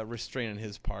lot of restraint on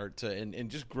his part and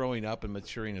just growing up and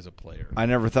maturing as a player. I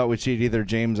never thought we'd see it either,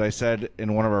 James. I said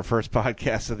in one of our first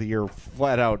podcasts of the year,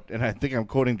 flat out, and I think I'm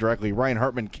quoting directly, Ryan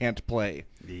Hartman can't play.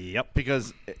 Yep.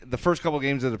 Because the first couple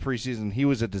games of the preseason, he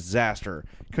was a disaster.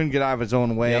 Couldn't get out of his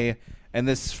own way. Yep. And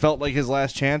this felt like his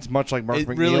last chance, much like Mark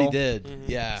McNeil. It really did.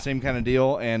 Mm-hmm. Yeah. Same kind of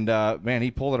deal. And, man,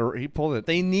 he pulled it.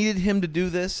 They needed him to do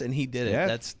this, and he did it.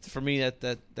 That's, for me,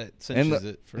 that cinches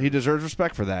it. He deserves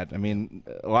respect for that. I mean,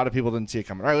 a lot of people didn't see it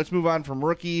coming. All right, let's move on from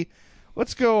rookie.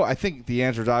 Let's go. I think the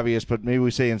answer is obvious, but maybe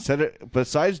we say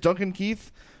besides Duncan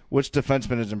Keith, which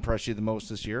defenseman has impressed you the most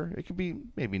this year? It could be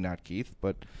maybe not Keith,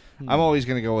 but I'm always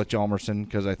going to go with Hjalmarsson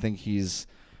because I think he's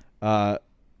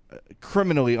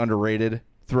criminally underrated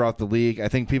throughout the league. I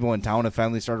think people in town have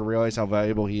finally started to realize how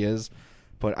valuable he is,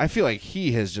 but I feel like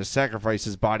he has just sacrificed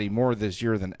his body more this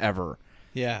year than ever.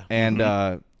 Yeah, and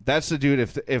that's the dude.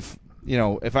 If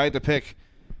I had to pick,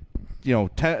 10,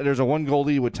 there's a 1-goal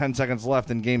lead with 10 seconds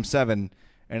left in Game 7,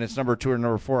 and it's number 2 or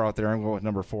number 4 out there. I'm going with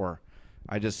number 4.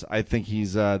 I think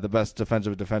he's the best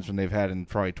defensive defenseman they've had in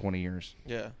probably 20 years.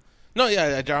 Yeah. No,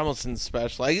 yeah, Jarmelson's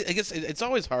special. I guess it's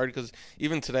always hard because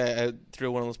even today I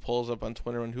threw one of those polls up on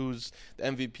Twitter on who's the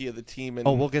MVP of the team. And,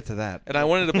 we'll get to that. And I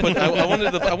wanted to put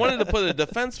I wanted to put a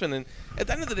defenseman. And at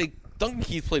the end of the day, Duncan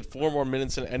Keith played 4 more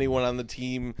minutes than anyone on the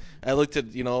team. I looked at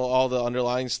all the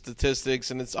underlying statistics,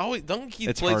 and it's always Duncan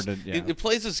Keith plays. It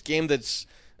plays this game that's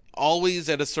always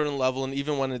at a certain level, and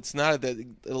even when it's not at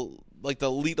that, like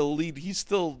the elite, he's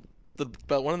still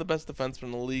one of the best defensemen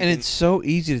in the league. And it's so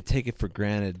easy to take it for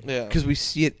granted because we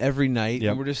see it every night, Yep.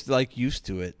 and we're just like used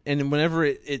to it. And whenever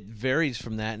it varies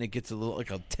from that and it gets a little like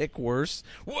a tick worse,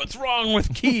 what's wrong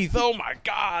with Keith? Oh my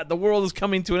God, the world is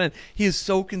coming to an end. He is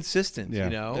so consistent,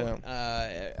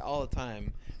 all the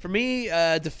time. For me,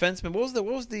 defenseman.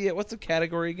 What's the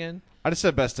category again? I just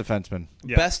said best defenseman.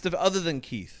 Yeah. Best of other than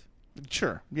Keith.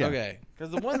 Sure. Yeah. Okay.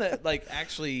 Because the one that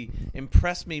actually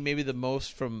impressed me maybe the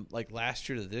most from last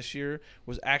year to this year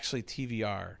was actually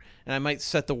TVR, and I might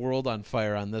set the world on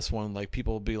fire on this one. Like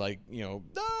people will be like, no,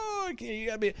 you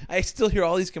gotta be. I still hear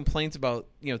all these complaints about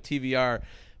TVR,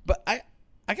 but I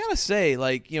gotta say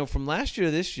from last year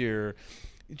to this year.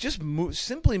 Just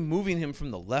simply moving him from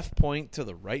the left point to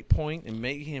the right point and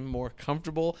making him more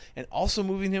comfortable, and also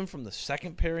moving him from the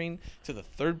second pairing to the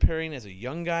third pairing as a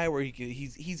young guy, where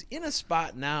he's in a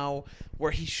spot now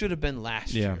where he should have been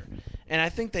last year, and I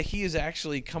think that he has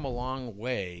actually come a long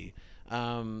way,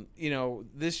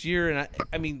 this year, and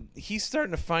I mean he's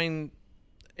starting to find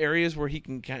areas where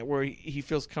he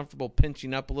feels comfortable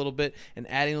pinching up a little bit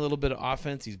and adding a little bit of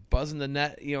offense. He's buzzing the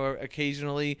net,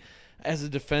 occasionally. As a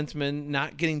defenseman,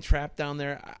 not getting trapped down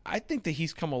there, I think that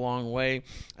he's come a long way.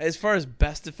 As far as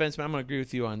best defenseman, I'm going to agree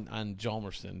with you on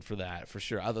Hjalmarsson for that, for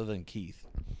sure, other than Keith.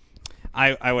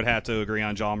 I would have to agree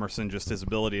on Hjalmarsson. Just his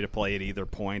ability to play at either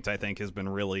point, I think, has been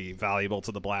really valuable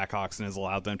to the Blackhawks and has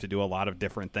allowed them to do a lot of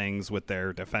different things with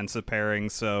their defensive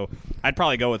pairings. So I'd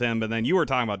probably go with him. But then you were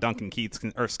talking about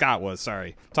Scott was,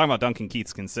 talking about Duncan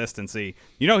Keith's consistency.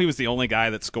 He was the only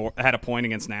guy that had a point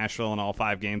against Nashville in all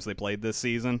 5 games they played this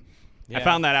season. Yeah. I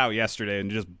found that out yesterday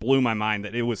and it just blew my mind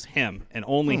that it was him and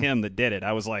only him that did it.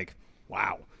 I was like,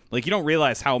 wow. You don't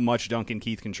realize how much Duncan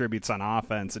Keith contributes on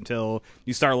offense until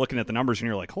you start looking at the numbers and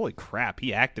you're like, holy crap,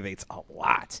 he activates a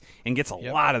lot and gets a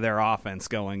lot of their offense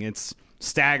going. It's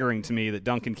staggering to me that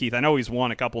Duncan Keith, I know he's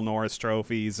won a couple Norris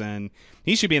trophies and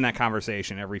he should be in that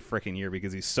conversation every freaking year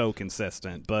because he's so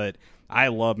consistent, but I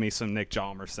love me some Nick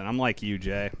Hjalmarsson. I'm like you,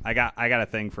 Jay. I got a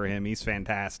thing for him. He's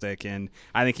fantastic, and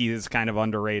I think he is kind of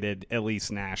underrated, at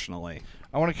least nationally.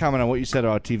 I want to comment on what you said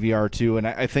about TVR, too, and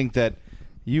I think that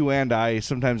you and I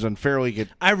sometimes unfairly get...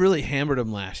 I really hammered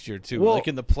him last year, too,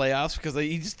 in the playoffs, because I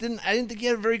didn't think he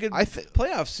had a very good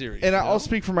playoff series. And I'll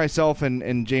speak for myself,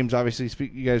 and James, obviously,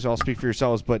 you guys all speak for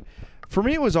yourselves, but for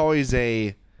me it was always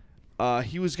he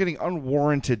was getting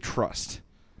unwarranted trust.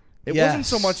 It wasn't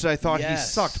so much that I thought he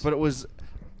sucked, but it was,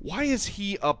 why is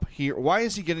he up here? Why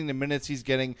is he getting the minutes he's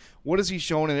getting? What has he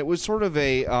shown? And it was sort of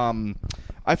I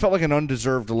felt like an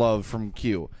undeserved love from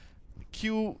Q.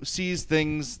 Q sees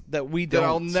things that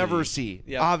I'll never see,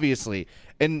 obviously.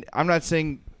 And I'm not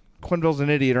saying Quenneville's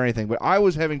an idiot or anything, but I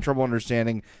was having trouble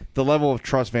understanding the level of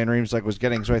trust Van Riemsdyk was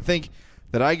getting. So I think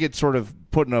that I get sort of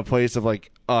put in a place of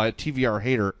TVR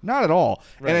hater. Not at all.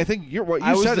 Right. And I think what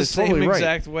you said is totally right.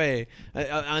 I was the same exact way.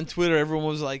 On Twitter, everyone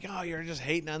was like, oh, you're just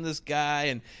hating on this guy.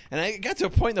 And I got to a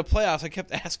point in the playoffs, I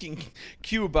kept asking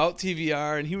Q about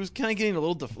TVR, and he was kind of getting a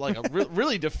little,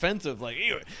 really defensive. Like,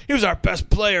 he was our best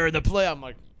player in the play. I'm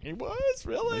like, he was?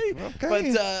 Really? Okay. But,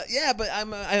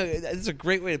 it's a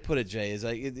great way to put it, Jay.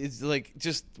 How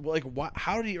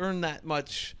did he earn that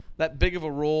big of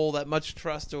a role, that much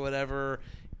trust or whatever?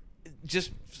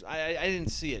 I didn't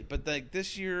see it, but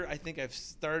this year I think I've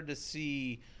started to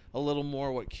see a little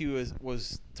more what Q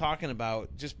was talking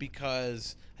about, just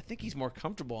because I think he's more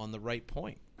comfortable on the right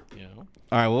point. All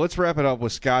right, well, let's wrap it up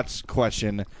with Scott's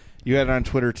question. You had it on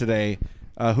Twitter today.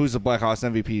 Who's the Blackhawks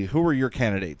MVP? Who were your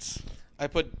candidates? I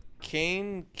put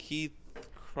Kane, Keith,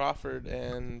 Crawford,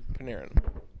 and Panarin.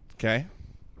 Okay.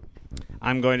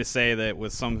 I'm going to say that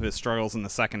with some of his struggles in the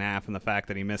second half and the fact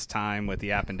that he missed time with the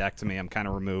appendectomy, I'm kind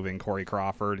of removing Corey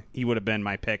Crawford. He would have been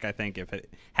my pick, I think, if it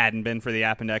hadn't been for the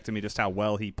appendectomy, just how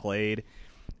well he played.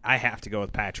 I have to go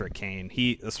with Patrick Kane.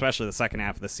 He, especially the second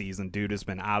half of the season, dude has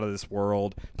been out of this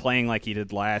world, playing like he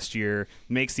did last year,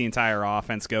 makes the entire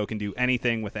offense go, can do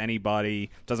anything with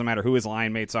anybody, doesn't matter who his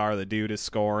line mates are, the dude is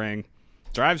scoring,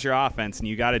 drives your offense, and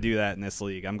you got to do that in this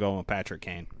league. I'm going with Patrick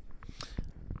Kane.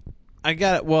 I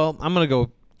got it. Well, I'm going to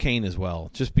go Kane as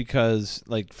well, just because,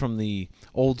 from the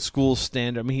old school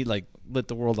standard, he lit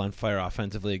the world on fire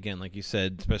offensively again, like you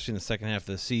said, especially in the second half of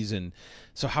the season.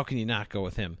 So how can you not go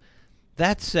with him?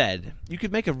 That said, you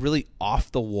could make a really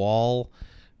off-the-wall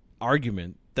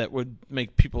argument that would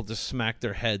make people just smack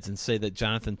their heads and say that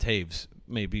Jonathan Taves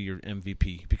may be your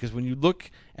MVP. Because when you look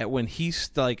at when he's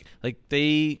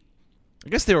I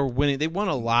guess they were winning. They won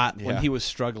a lot when he was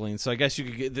struggling. So I guess you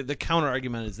could get the counter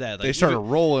argument is that they started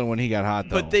rolling when he got hot,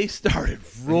 though. But they started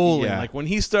rolling. Like when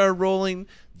he started rolling,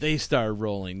 they started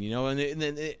rolling. And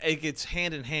then it gets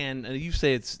hand in hand. And you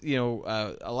say it's a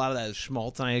lot of that is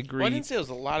Schmaltz, and I agree. Well, I didn't say it was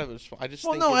a lot of it. I just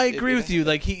I agree with you.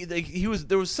 Like he was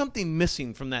there was something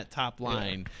missing from that top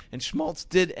line, and Schmaltz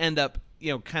did end up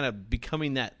kind of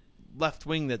becoming that left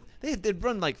wing that they'd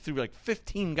run through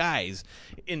 15 guys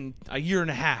in a year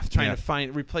and a half trying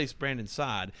to replace Brandon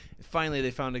Saad. Finally,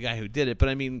 they found a guy who did it. But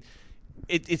I mean,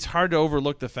 it's hard to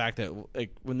overlook the fact that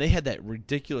when they had that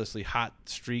ridiculously hot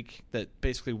streak that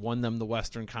basically won them the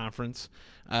Western Conference,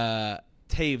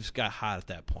 Taves got hot at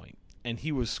that point. And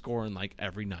he was scoring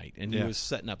every night, and he was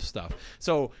setting up stuff.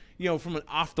 So, from an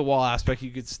off-the-wall aspect,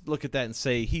 you could look at that and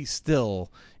say he's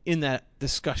still in that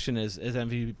discussion as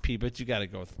MVP, but you got to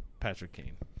go with Patrick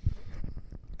Kane.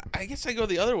 I guess I go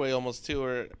the other way almost, too,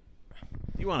 or...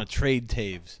 You want to trade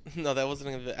Taves? No, that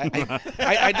wasn't going to.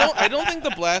 I don't think the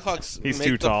Blackhawks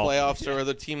make the playoffs or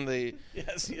the team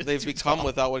they've become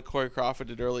without what Corey Crawford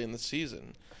did early in the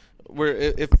season. Where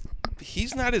if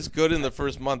he's not as good in the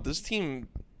first month, this team,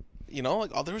 there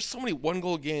were so many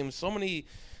one-goal games, so many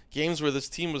games where this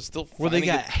team was still where they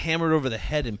got hammered over the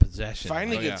head in possession.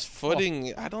 Finally gets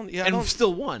footing. And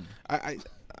still won.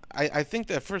 I think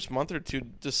that first month or two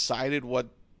decided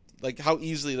how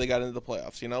easily they got into the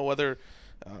playoffs. Whether.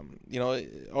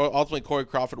 Ultimately Corey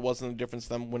Crawford wasn't the difference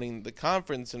them winning the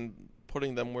conference and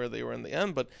putting them where they were in the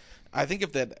end. But I think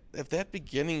if that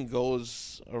beginning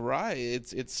goes awry,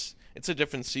 it's a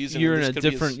different season. You're in a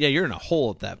different you're in a hole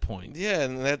at that point. Yeah,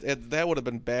 and that would have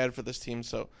been bad for this team.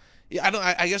 So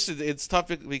I guess it's tough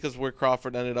because where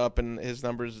Crawford ended up and his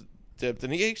numbers dipped,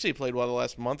 and he actually played well the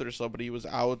last month or so, but he was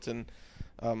out and.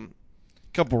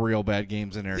 Couple real bad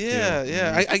games in there, too.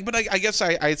 Yeah. I guess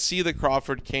I see the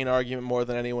Crawford-Kane argument more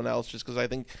than anyone else just because I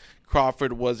think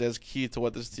Crawford was as key to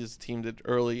what this team did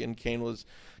early and Kane was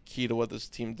key to what this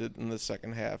team did in the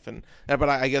second half. But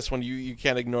I guess when you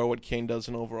can't ignore what Kane does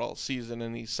in overall season,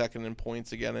 and he's second in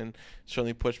points again and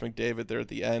certainly pushed McDavid there at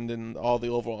the end and all the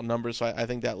overall numbers, so I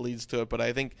think that leads to it. But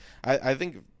I think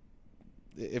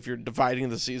if you're dividing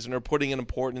the season or putting an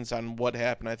importance on what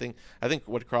happened, I think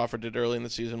what Crawford did early in the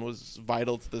season was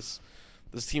vital to this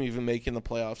team even making the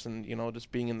playoffs and just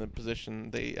being in the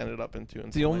position they ended up into.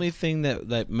 The only thing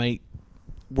that might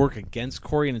work against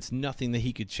Corey, and it's nothing that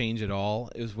he could change at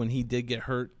all, is when he did get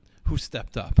hurt, who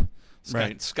stepped up?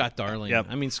 Scott Darling. Yep.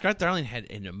 I mean, Scott Darling had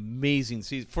an amazing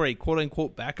season for a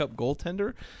quote-unquote backup goaltender.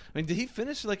 I mean, did he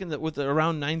finish with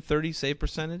around 930 save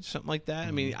percentage, something like that? Mm-hmm.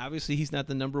 I mean, obviously he's not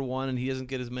the number one, and he doesn't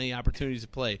get as many opportunities to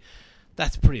play.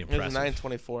 That's pretty impressive. It was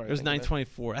 924. It was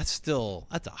 924.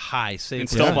 That's a high save. And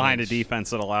still behind a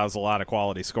defense that allows a lot of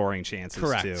quality scoring chances,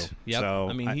 correct. too. Yep. So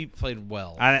I mean, he played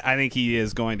well. I think he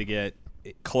is going to get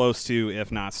close to,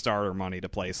 if not starter money, to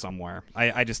play somewhere.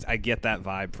 I get that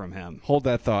vibe from him. Hold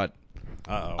that thought.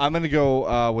 Uh-oh. I'm going to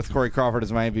go with Corey Crawford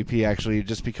as my MVP, actually,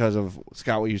 just because of,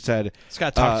 Scott, what you said.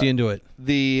 Scott talked you into it.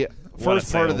 The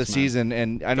first part of the season,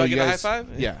 and I know you guys... a high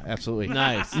five? Yeah, absolutely.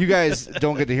 Nice. You guys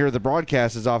don't get to hear the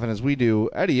broadcast as often as we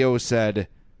do. Eddie O said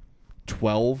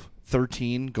 12,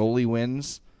 13 goalie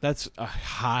wins. That's a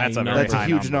high number. That's a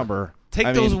huge number.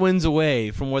 Take those wins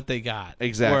away from what they got.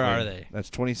 Exactly. Where are they?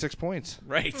 That's 26 points.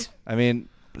 Right. I mean,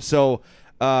 so...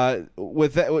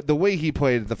 with the way he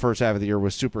played the first half of the year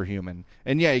was superhuman.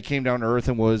 And yeah, he came down to earth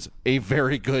and was a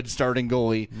very good starting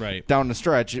goalie down the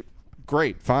stretch.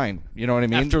 Great, fine. You know what I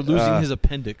mean? After losing his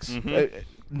appendix.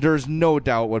 There's no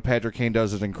doubt what Patrick Kane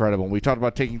does is incredible. We talked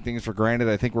about taking things for granted.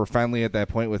 I think we're finally at that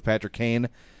point with Patrick Kane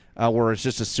where it's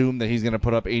just assumed that he's going to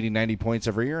put up 80, 90 points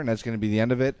every year, and that's going to be the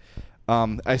end of it.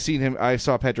 I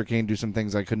saw Patrick Kane do some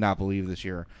things I could not believe this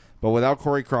year. But without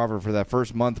Corey Crawford for that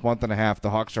first month and a half, the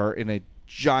Hawks are in a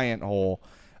giant hole,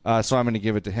 so I'm going to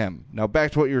give it to him. Now,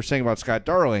 back to what you were saying about Scott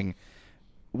Darling.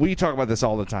 We talk about this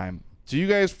all the time. Do you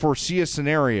guys foresee a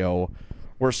scenario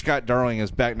where Scott Darling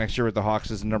is back next year with the Hawks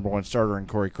as the number one starter and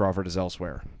Corey Crawford is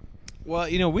elsewhere? Well,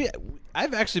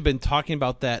 I've actually been talking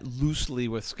about that loosely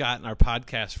with Scott in our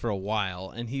podcast for a while,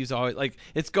 and he's always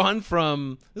it's gone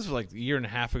from this was a year and a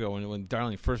half ago when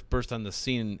Darling first burst on the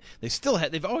scene.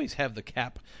 They've always have the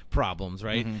cap problems,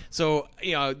 right? Mm-hmm. So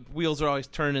wheels are always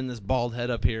turning this bald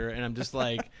head up here, and I'm just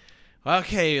like,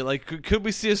 okay, like could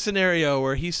we see a scenario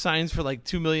where he signs for like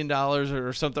 $2 million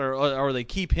or something, or they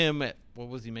keep him at, what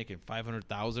was he making,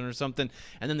 $500,000 or something,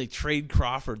 and then they trade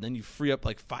Crawford, and then you free up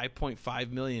like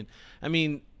 $5.5 million. I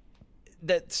mean,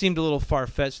 that seemed a little far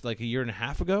fetched like a year and a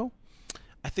half ago.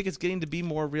 I think it's getting to be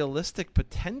more realistic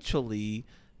potentially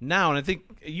now, and I think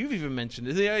you've even mentioned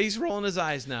it. Yeah, he's rolling his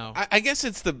eyes now. I guess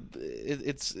it's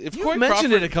if You've Corey mentioned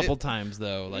Crawford, it a couple times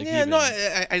though. Like yeah, no,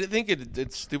 I think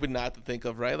it's stupid not to think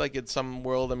of, right? Like in some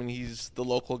world, I mean, he's the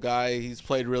local guy. He's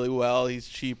played really well. He's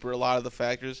cheaper. A lot of the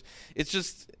factors. It's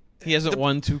just he hasn't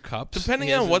won 2 cups.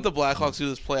 Depending on what the Blackhawks do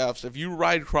this playoffs, if you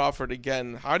ride Crawford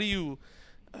again, how do you?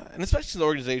 And especially the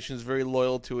organization is very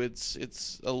loyal to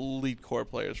its elite core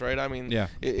players, right? I mean,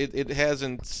 it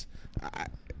hasn't.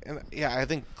 I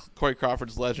think Corey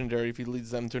Crawford's legendary if he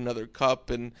leads them to another cup,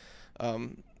 and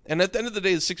at the end of the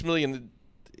day, the $6 million,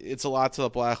 it's a lot to the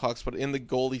Blackhawks, but in the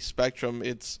goalie spectrum,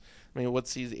 it's, I mean,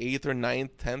 what's he's 8th or 9th,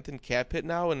 10th in cap hit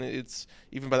now, and it's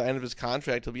even by the end of his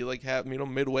contract, he'll be like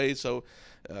midway. So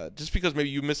just because maybe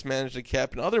you mismanaged the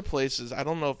cap in other places, I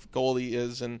don't know if goalie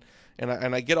is, and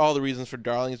I get all the reasons for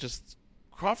Darling. It's just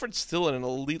Crawford's still at an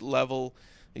elite level.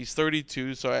 He's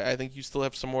 32, so I think you still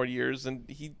have some more years, and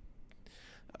he.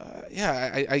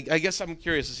 I guess I'm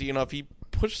curious to see, if he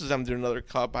pushes them to another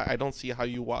cup, I don't see how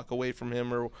you walk away from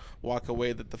him or walk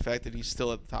away that the fact that he's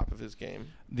still at the top of his game.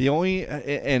 The only,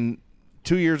 and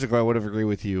 2 years ago I would have agreed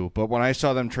with you, but when I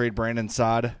saw them trade Brandon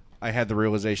Saad, I had the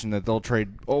realization that they'll trade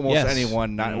almost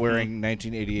anyone not wearing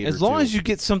 1988 as long as you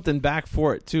get something back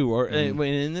for it too, or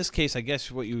in this case, I guess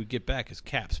what you would get back is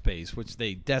cap space, which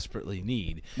they desperately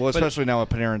need. Well, especially now with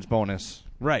Panarin's bonus.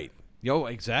 Right. Yo,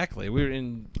 exactly. We're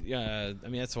in. I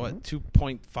mean, that's what,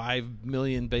 $2.5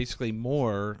 million, basically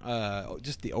more.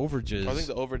 Just the overages. I think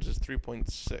the overage is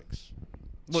 3.6.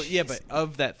 Well, yeah, but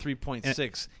of that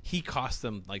 3.6, he cost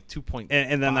them like 2.5.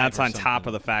 And then that's on top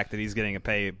of the fact that he's getting a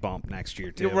pay bump next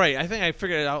year too. You're right. I think I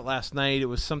figured it out last night. It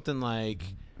was something like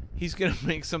he's going to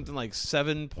make something like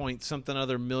 7 point something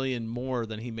other million more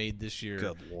than he made this year.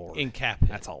 Good Lord. In cap hit.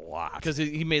 That's a lot. Because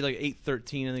he made like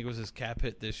 813, I think was his cap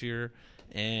hit this year.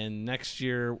 And next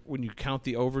year, when you count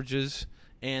the overages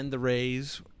and the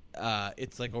raise,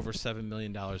 it's like over $7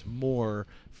 million more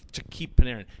to keep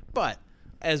Panarin. But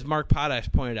as Mark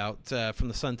Potash pointed out from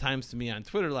the Sun-Times to me on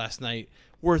Twitter last night,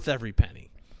 worth every penny.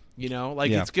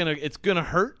 It's gonna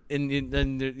hurt, and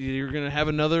then you're gonna have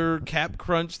another cap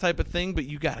crunch type of thing. But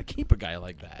you got to keep a guy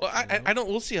like that. Well, I don't.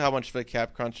 We'll see how much of a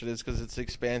cap crunch it is because it's the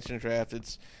expansion draft.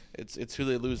 It's who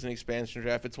they lose in the expansion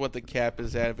draft. It's what the cap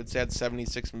is at. If it's at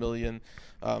 $76 million,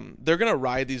 they're gonna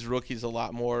ride these rookies a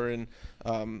lot more. And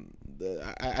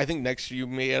I think next year you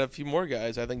may add a few more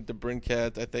guys. I think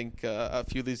DeBrincat. I think a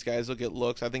few of these guys will get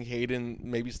looks. I think Hayden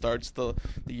maybe starts the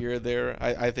year there.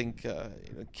 I think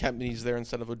Kempny's there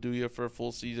instead of Oduya for a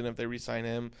full season if they re-sign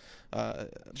him.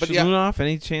 But Shalunov,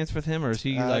 any chance with him, or is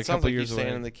he like a couple years away?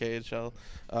 Staying in the KHL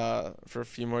for a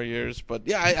few more years. But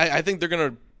yeah, I think they're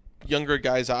gonna younger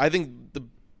guys. I think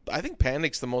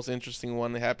Panik's the most interesting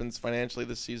one that happens financially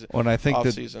this season. Well, and I think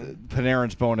that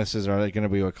Panarin's bonuses are going to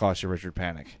be what cost you Richard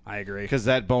Panik. I agree. Because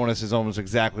that bonus is almost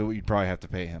exactly what you'd probably have to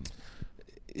pay him.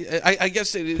 I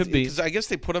guess it could be. Because I guess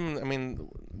they put him, I mean,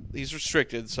 he's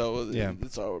restricted, so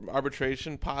it's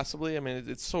arbitration possibly. I mean,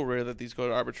 it's so rare that these go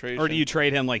to arbitration. Or do you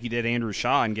trade him like you did Andrew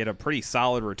Shaw and get a pretty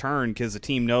solid return because the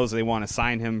team knows they want to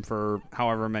sign him for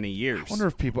however many years?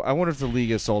 I wonder if the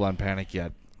league is sold on Panik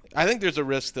yet. I think there's a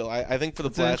risk still. I think for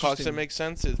the Blackhawks it makes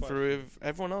sense. For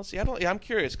everyone else, I'm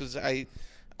curious because I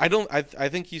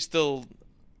think he's still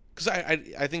because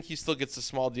I think he still gets a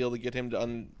small deal to get him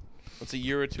to what's a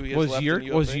year or two he has left.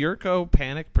 Was Yurko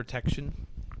Panik protection?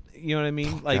 You know what I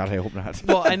mean? Like, God, I hope not.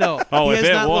 Well, I know. If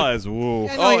it was, woo.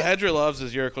 Hedger loves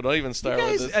his Yurko. Don't even start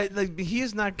with this. He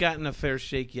has not gotten a fair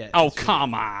shake yet. Oh,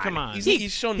 come on. Come on.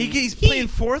 He's shown. He's playing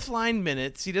fourth line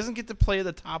minutes. He doesn't get to play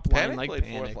the top line like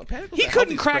Panik. He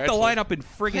couldn't crack the lineup in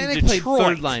friggin' Detroit. Played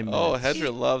third line minutes. Oh,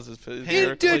 Hedger loves his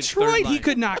in Detroit, he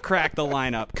could not crack the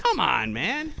lineup. Come on,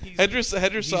 man. Hedger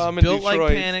saw him in built Detroit.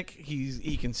 Like Panik.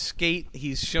 He can skate.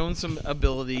 He's shown some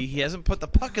ability. He hasn't put the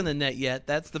puck in the net yet.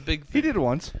 That's the big thing. He did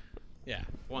once. Yeah,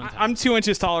 one time. I'm 2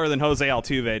 inches taller than Jose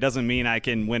Altuve. It doesn't mean I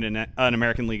can win an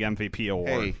American League MVP award.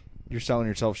 Hey, you're selling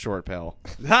yourself short, pal.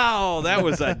 Oh, that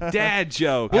was a dad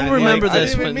joke. We'll remember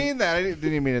this. I didn't even mean that. I didn't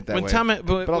even mean it that way.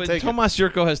 When Tomas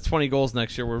Yurko has 20 goals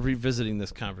next year, we're revisiting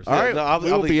this conversation. All right,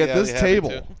 we'll be at this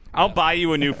table. I'll buy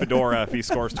you a new fedora if he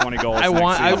scores 20 goals. I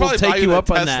will take you up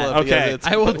on that. Okay,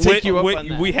 I will take you up on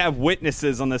that. We have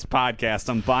witnesses on this podcast.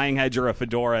 I'm buying Hedger a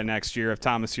fedora next year if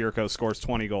Tomas Yurko scores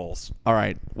 20 goals. All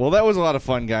right. Well, that was a lot of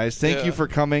fun, guys. Thank you for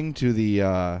coming to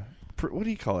the what do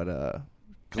you call it?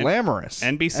 glamorous.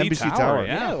 NBC Tower,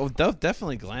 yeah. well,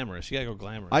 definitely glamorous. You got to go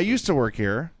glamorous. I used to work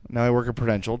here. Now I work at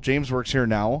Prudential. James works here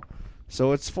now.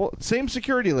 So it's full. Same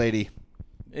security lady.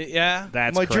 Yeah.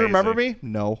 That's like, crazy. do you remember me?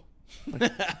 No.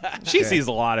 She sees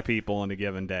a lot of people in a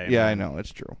given day. Yeah, man. I know.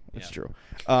 It's true. It's true.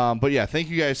 But yeah, thank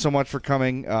you guys so much for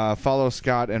coming. Follow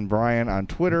Scott and Brian on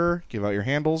Twitter. Give out your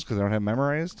handles because I don't have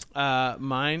memorized.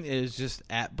 Mine is just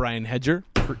at Brian Hedger.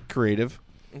 Creative.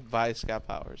 By Scott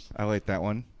Powers. I like that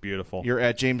one. Beautiful. You're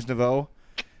at James Naveau,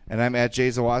 and I'm at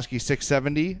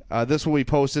JayZawoski670. This will be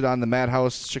posted on the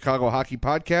Madhouse Chicago Hockey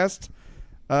Podcast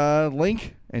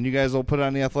link, and you guys will put it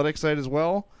on the Athletic site as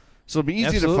well. So it'll be easy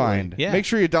Absolutely. to find. Yeah. Make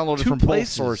sure you download it Two from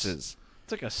places. both sources.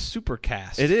 It's like a super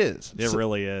cast. It is. It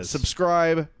really is.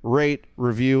 Subscribe, rate,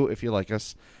 review if you like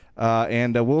us.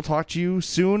 And we'll talk to you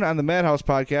soon on the Madhouse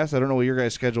Podcast. I don't know what your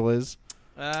guys' schedule is.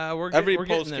 We're Every getting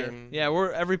there. post-game. Yeah,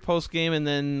 we're every post game, and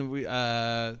then we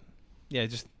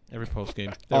just every post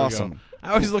game. Awesome.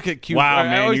 I always look at cues. Wow,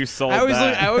 man, you sold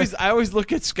that. I always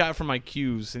look at Scott for my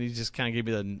cues, and he just kind of gave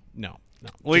me the no.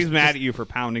 Well, he's mad at you for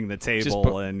pounding the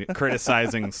table and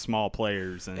criticizing small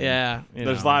players. And Yeah,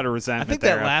 there's a lot of resentment. I think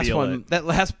there. that last feel one, it. that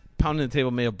last pounding the table,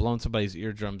 may have blown somebody's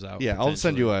eardrums out. Yeah, I'll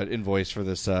send you an invoice for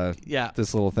this.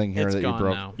 This little thing here It's that you gone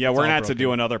broke. now. Yeah, It's we're all gonna have to do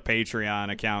broken. another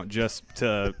Patreon account just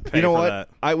to pay You know for what?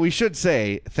 that. We should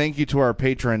say thank you to our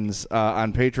patrons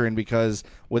on Patreon because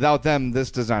without them, this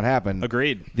does not happen.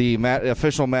 Agreed. The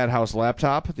official Madhouse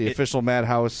laptop, the official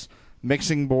Madhouse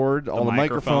mixing board, all the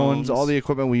microphones, all the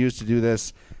equipment we use to do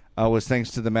this was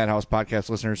thanks to the Madhouse Podcast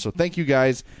listeners. So thank you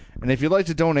guys. And if you'd like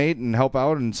to donate and help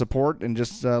out and support and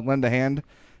just lend a hand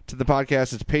to the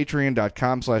podcast, it's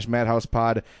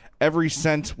patreon.com/madhousepod. Every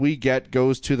cent we get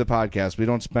goes to the podcast. We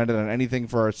don't spend it on anything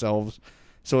for ourselves.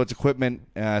 So it's equipment,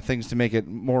 things to make it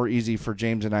more easy for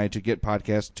James and I to get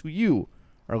podcasts to you,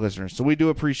 our listeners. So we do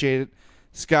appreciate it.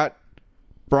 Scott,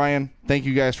 Brian, thank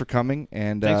you guys for coming.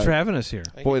 And Thanks for having us here.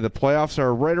 Boy, the playoffs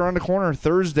are right around the corner.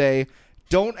 Thursday.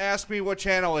 Don't ask me what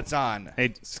channel it's on.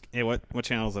 Hey, what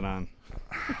channel is it on?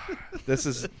 This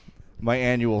is my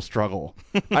annual struggle.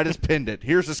 I just pinned it.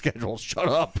 Here's the schedule. Shut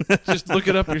up. Just look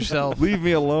it up yourself. Leave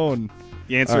me alone.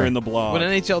 The answer in the blog. When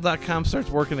NHL.com starts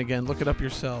working again, look it up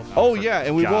yourself. Oh, yeah,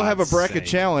 and we will have a God's bracket sake.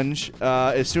 challenge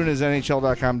as soon as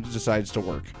NHL.com decides to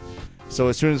work. So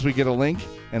as soon as we get a link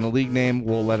and a league name,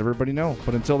 we'll let everybody know.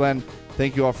 But until then,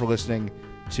 thank you all for listening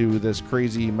to this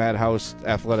crazy Madhouse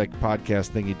Athletic podcast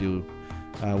thing you do.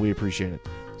 We appreciate it.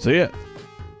 See ya.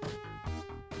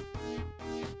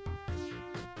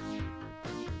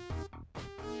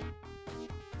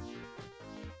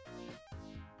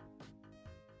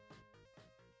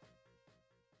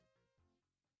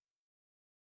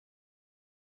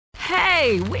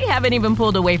 Hey, we haven't even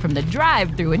pulled away from the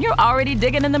drive-thru and you're already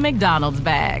digging in the McDonald's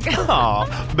bag.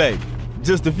 Aw, babe,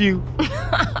 just a few.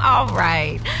 All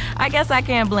right, I guess I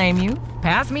can't blame you.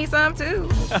 Pass me some, too.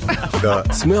 The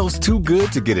smells too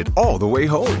good to get it all the way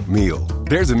home meal.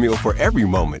 There's a meal for every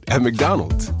moment at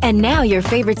McDonald's. And now your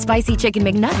favorite spicy chicken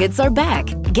McNuggets are back.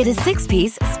 Get a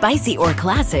 6-piece, spicy or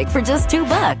classic for just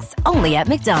 $2. Only at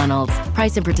McDonald's.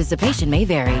 Price and participation may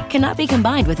vary. Cannot be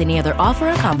combined with any other offer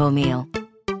or combo meal.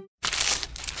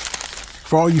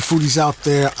 For all you foodies out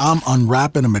there, I'm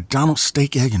unwrapping a McDonald's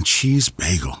steak, egg, and cheese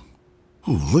bagel.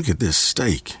 Ooh, look at this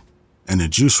steak. And the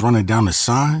juice running down the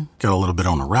side. Got a little bit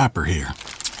on the wrapper here.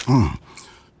 Mmm.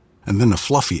 And then the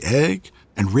fluffy egg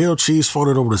and real cheese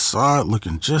folded over the side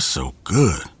looking just so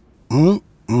good.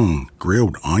 Mmm.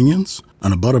 Grilled onions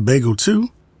and a butter bagel too.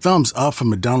 Thumbs up for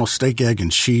McDonald's steak, egg,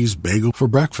 and cheese bagel for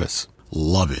breakfast.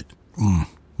 Love it. Mmm.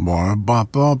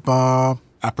 Ba-ba-ba-ba.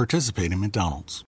 I participate in McDonald's.